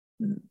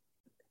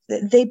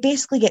they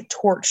basically get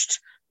torched,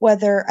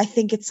 whether I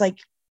think it's like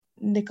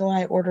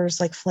Nikolai orders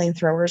like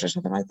flamethrowers or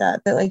something like that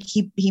like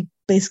he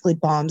basically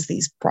bombs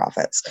these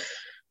prophets.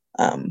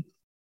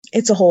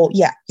 It's a whole,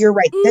 you're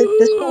right,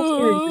 this whole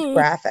series is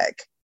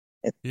graphic.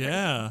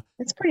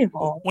 It's pretty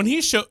involved. When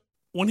he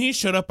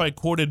showed up, I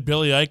quoted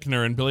Billy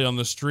Eichner and Billy on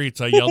the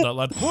Streets. I yelled out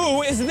loud,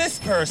 "Who is this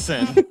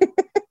person?"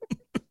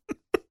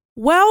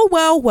 Well,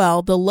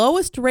 the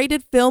lowest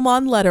rated film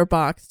on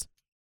Letterboxd.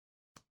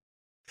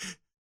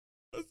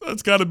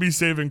 That's got to be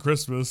Saving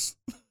Christmas.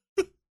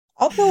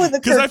 I'll go with the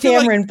Kirk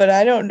Cameron, but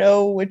I don't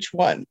know which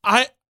one.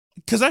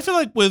 Because I feel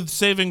like with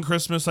Saving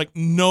Christmas, like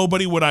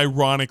nobody would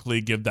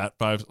ironically give that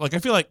 5. Like I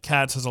feel like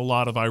Cats has a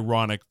lot of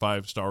ironic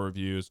 5-star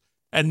reviews,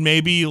 and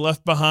maybe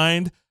Left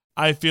Behind.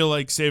 I feel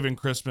like Saving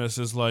Christmas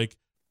is like,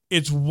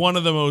 it's one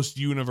of the most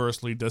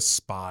universally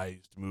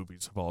despised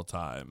movies of all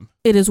time.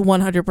 It is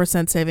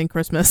 100% Saving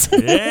Christmas.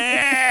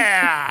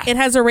 Yeah. It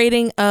has a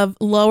rating of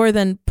lower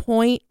than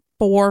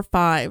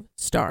 0.45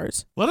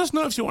 stars. Let us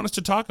know if you want us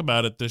to talk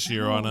about it this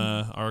year on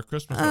our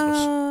Christmas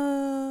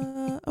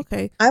episode.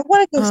 Okay. I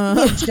want to go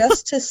see it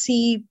just to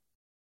see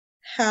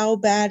how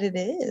bad it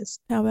is.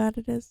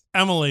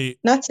 Emily,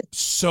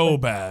 so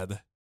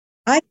bad.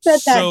 I said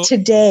that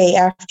today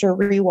after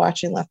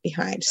rewatching Left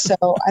Behind, so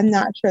I'm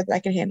not sure that I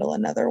can handle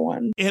another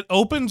one. It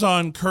opens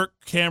on Kirk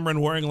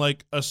Cameron wearing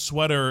like a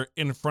sweater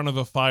in front of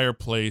a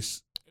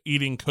fireplace,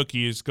 eating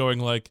cookies, going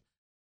like,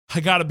 I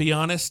gotta be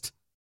honest,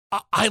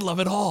 I love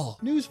it all.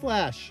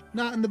 Newsflash,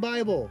 not in the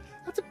Bible.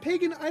 That's a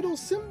pagan idol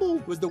symbol.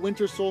 It was the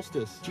winter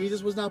solstice.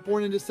 Jesus was not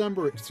born in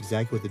December. It's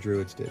exactly what the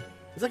Druids did.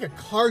 It's like a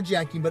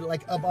carjacking, but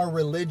like of our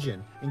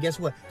religion. And guess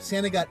what?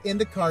 Santa got in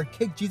the car,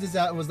 kicked Jesus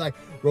out, and was like,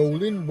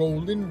 rolling,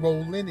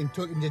 and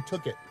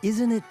took it.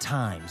 Isn't it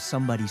time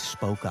somebody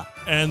spoke up?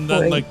 And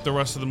then like the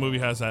rest of the movie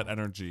has that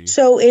energy.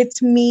 So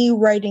it's me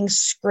writing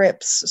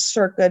scripts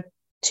circa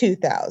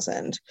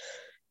 2000.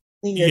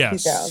 The year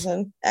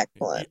 2000.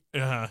 Excellent.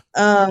 Yeah.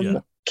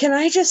 Can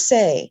I just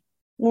say,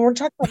 when we're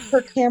talking about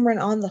Kirk Cameron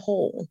on the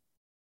whole,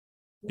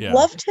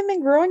 loved him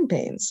in Growing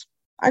Pains.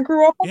 I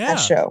grew up on that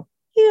show.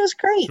 He was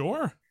great.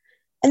 Sure.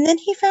 And then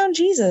he found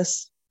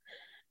Jesus.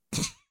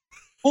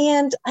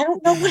 And I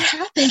don't know what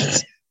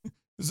happened.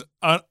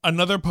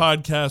 Another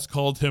podcast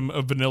called him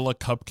a vanilla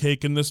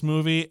cupcake in this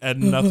movie,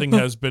 and nothing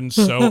has been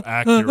so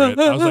accurate.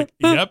 I was like,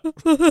 yep,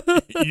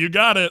 you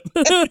got it.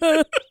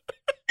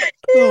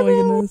 Oh my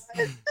goodness.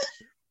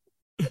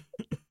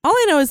 All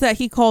I know is that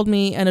he called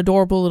me an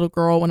adorable little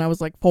girl when I was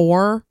like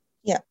 4.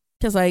 Yeah.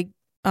 Because I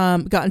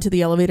got into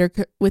the elevator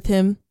with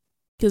him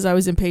because I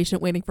was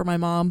impatient waiting for my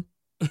mom.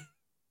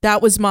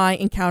 That was my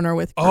encounter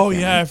with Kirk.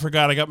 Yeah, I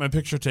forgot. I got my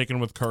picture taken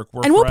with Kirk.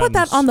 And we'll put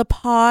that on the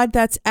pod.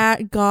 That's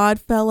at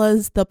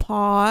Godfellas the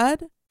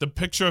pod. The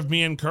picture of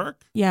me and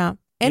Kirk? Yeah.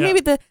 And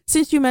maybe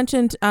since you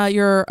mentioned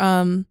your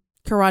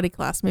karate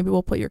class, maybe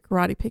we'll put your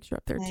karate picture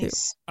up there too.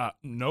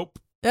 Nope.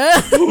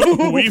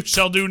 We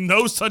shall do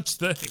no such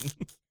thing.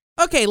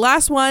 Okay,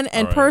 last one,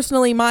 and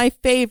personally my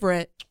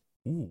favorite.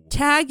 Ooh.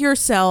 Tag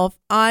yourself.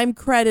 I'm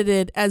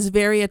credited as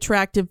very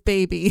attractive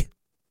baby.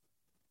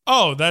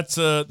 Oh, that's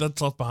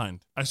Left Behind.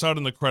 I saw it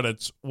in the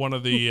credits. One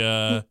of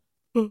the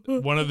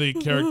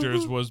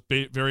characters was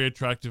very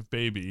attractive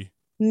baby.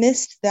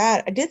 Missed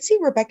that. I did see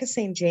Rebecca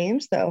St.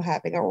 James though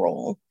having a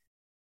role.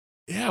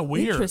 Yeah,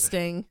 weird.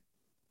 Interesting.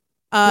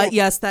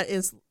 Yes, that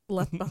is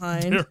Left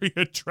Behind. Very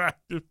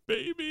attractive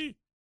baby.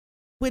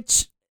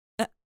 Which,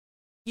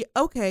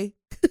 okay.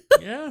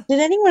 Yeah. Did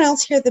anyone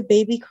else hear the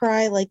baby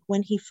cry like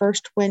when he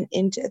first went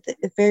into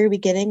the very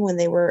beginning when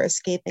they were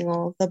escaping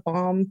all of the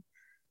bombs?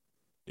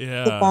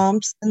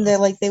 And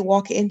they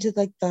walk into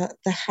like the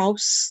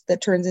house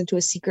that turns into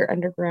a secret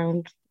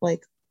underground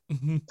like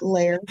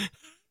lair.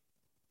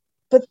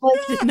 But like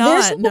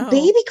there's a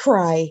baby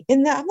cry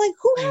in that. I'm like,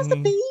 who has the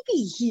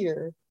baby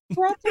here?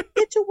 Brought their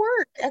kid to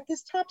work at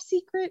this top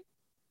secret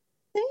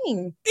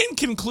thing. In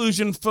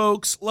conclusion,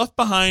 folks, Left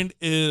Behind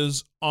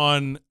is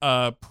on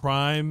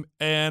Prime,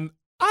 and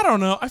I don't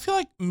know. I feel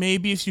like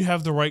maybe if you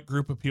have the right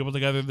group of people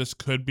together, this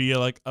could be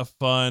like a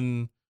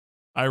fun,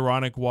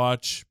 ironic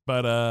watch.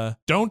 But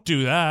don't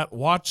do that.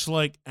 Watch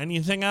like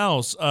anything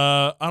else.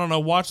 I don't know.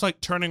 Watch like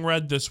Turning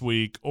Red this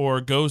week, or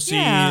go see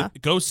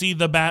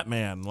The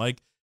Batman.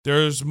 Like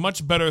there's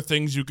much better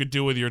things you could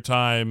do with your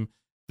time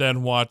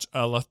than watch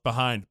Left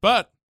Behind.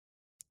 But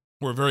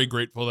we're very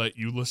grateful that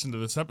you listened to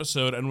this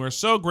episode, and we're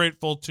so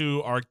grateful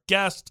to our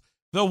guest,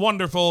 the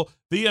wonderful,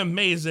 the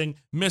amazing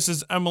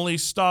Mrs. Emily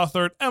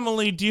Stothert.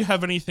 Emily, do you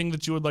have anything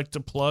that you would like to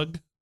plug?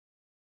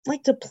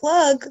 Like to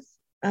plug?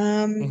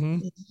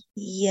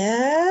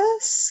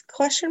 Yes?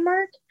 Question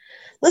mark?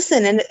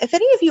 Listen, and if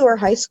any of you are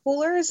high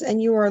schoolers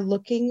and you are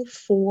looking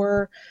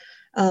for,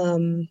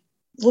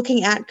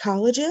 looking at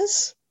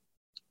colleges,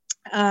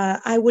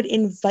 I would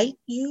invite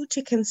you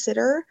to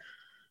consider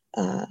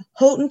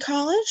Houghton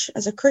College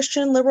as a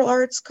Christian liberal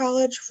arts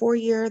college,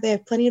 4-year. They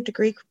have plenty of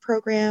degree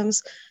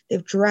programs.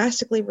 They've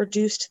drastically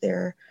reduced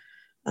their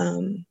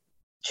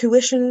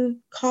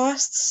tuition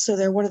costs, so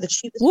they're one of the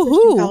cheapest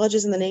Christian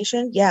colleges in the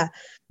nation. Yeah.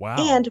 Wow.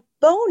 And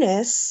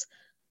bonus,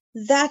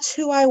 that's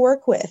who I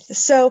work with.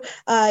 So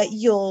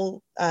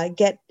you'll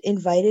get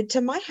invited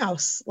to my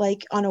house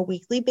like on a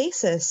weekly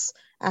basis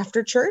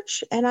after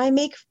church, and I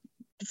make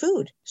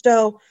food.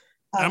 So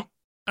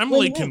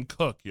Emily can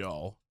cook,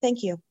 y'all.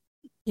 Thank you.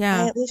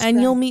 Yeah,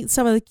 and you'll meet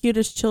some of the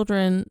cutest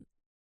children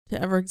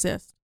to ever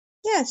exist.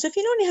 Yeah, so if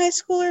you know any high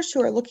schoolers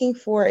who are looking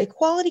for a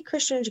quality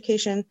Christian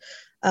education,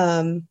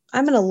 I'm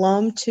an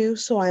alum too,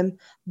 so I'm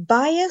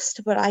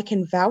biased, but I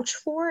can vouch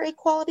for a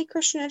quality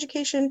Christian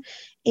education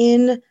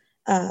in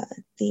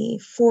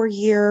the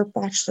 4-year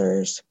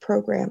bachelor's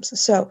programs.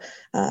 So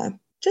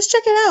just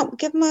check it out.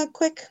 Give them a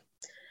quick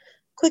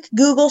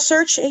Google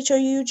search,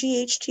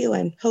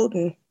 HOUGHTON,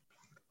 Houghton.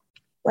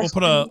 We'll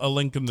put a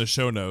link in the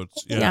show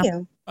notes. Thank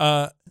you.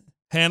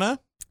 Hannah?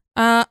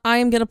 I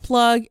am going to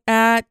plug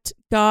at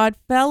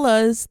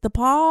Godfellas, the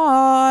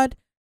pod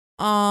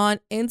on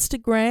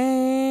Instagram.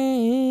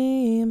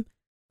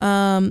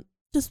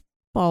 Just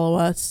follow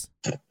us.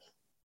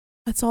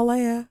 That's all I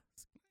ask.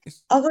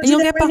 I'll go and you'll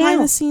get right behind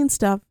now. the scenes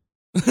stuff.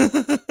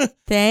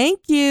 Thank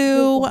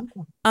you.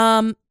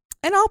 And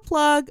I'll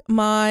plug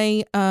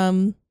my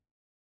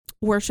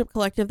worship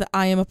collective that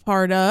I am a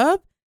part of.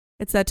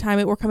 It's that time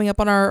that we're coming up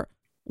on our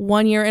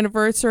 1-year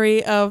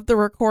anniversary of the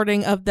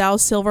recording of Thou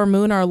Silver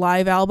Moon, our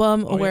live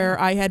album, where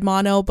I had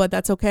mono, but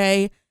that's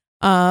okay.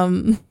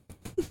 That's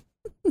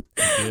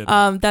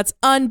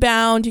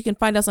Unbound. You can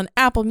find us on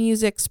Apple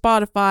Music,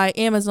 Spotify,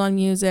 Amazon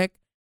Music.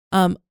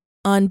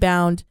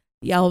 Unbound.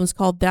 The album is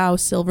called Thou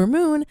Silver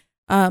Moon.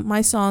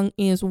 My song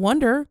is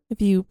Wonder,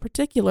 if you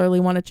particularly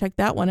want to check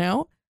that one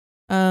out.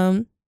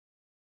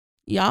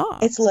 Yeah.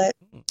 It's lit.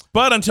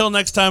 But until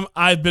next time,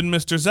 I've been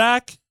Mr.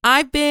 Zach.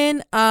 I've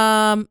been,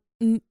 I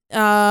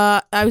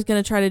was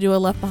going to try to do a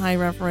Left Behind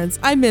reference.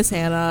 I miss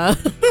Hannah.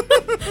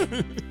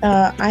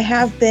 I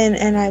have been,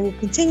 and I will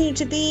continue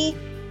to be,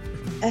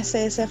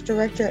 SASF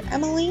Director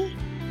Emily.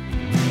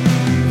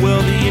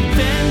 Well, the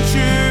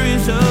adventure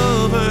is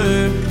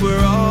over.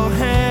 We're all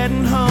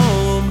heading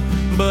home.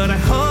 But I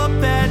hope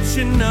that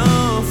you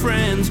know,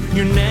 friends,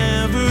 you're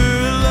never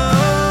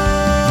alone.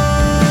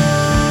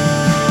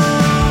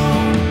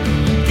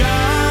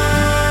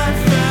 God,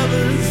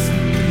 fellas,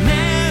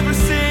 never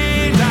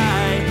say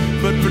die.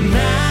 But for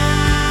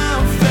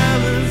now,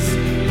 fellas,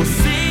 we'll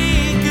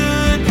say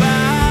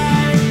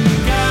goodbye.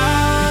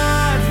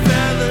 God,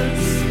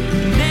 fellas,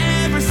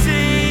 never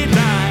say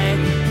die.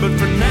 But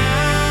for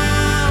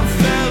now,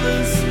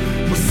 fellas,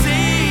 we'll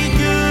say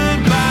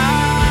goodbye.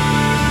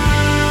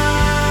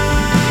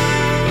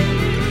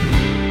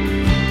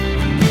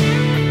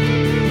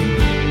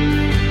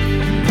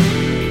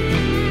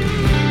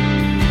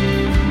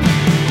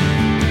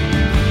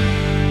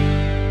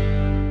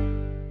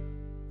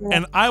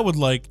 And I would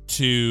like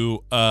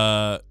to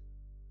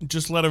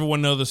just let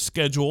everyone know the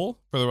schedule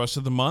for the rest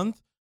of the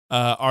month.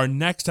 Our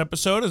next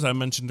episode, as I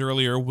mentioned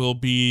earlier, will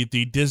be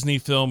the Disney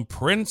film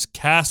Prince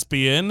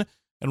Caspian,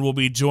 and we'll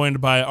be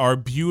joined by our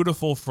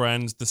beautiful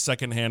friends, the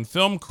Secondhand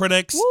Film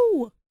Critics.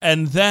 Woo!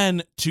 And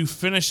then to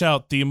finish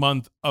out the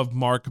month of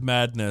Mark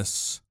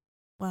Madness,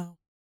 Wow.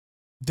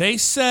 they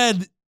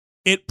said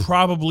it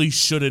probably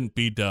shouldn't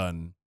be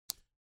done.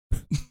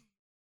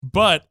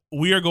 But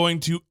we are going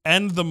to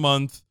end the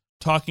month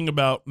talking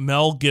about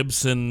Mel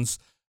Gibson's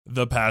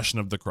The Passion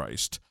of the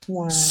Christ.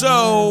 Wow.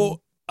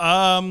 So,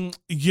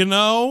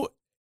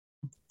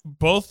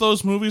 both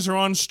those movies are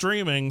on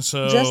streaming,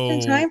 so Just in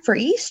time for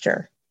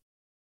Easter.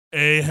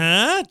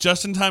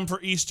 Just in time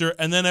for Easter.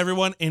 And then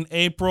everyone, in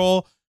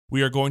April,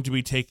 we are going to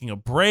be taking a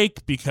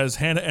break because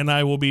Hannah and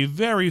I will be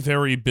very,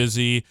 very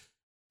busy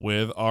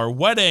with our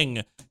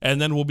wedding. And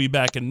then we'll be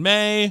back in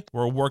May.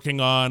 We're working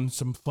on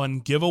some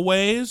fun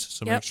giveaways.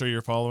 So make sure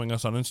you're following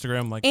us on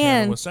Instagram, like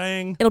Hannah was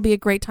saying. It'll be a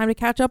great time to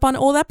catch up on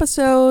old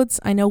episodes.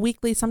 I know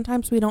weekly,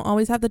 sometimes we don't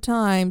always have the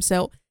time.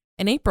 So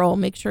in April,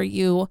 make sure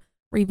you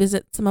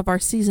revisit some of our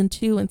season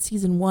 2 and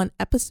season 1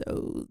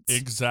 episodes.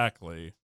 Exactly.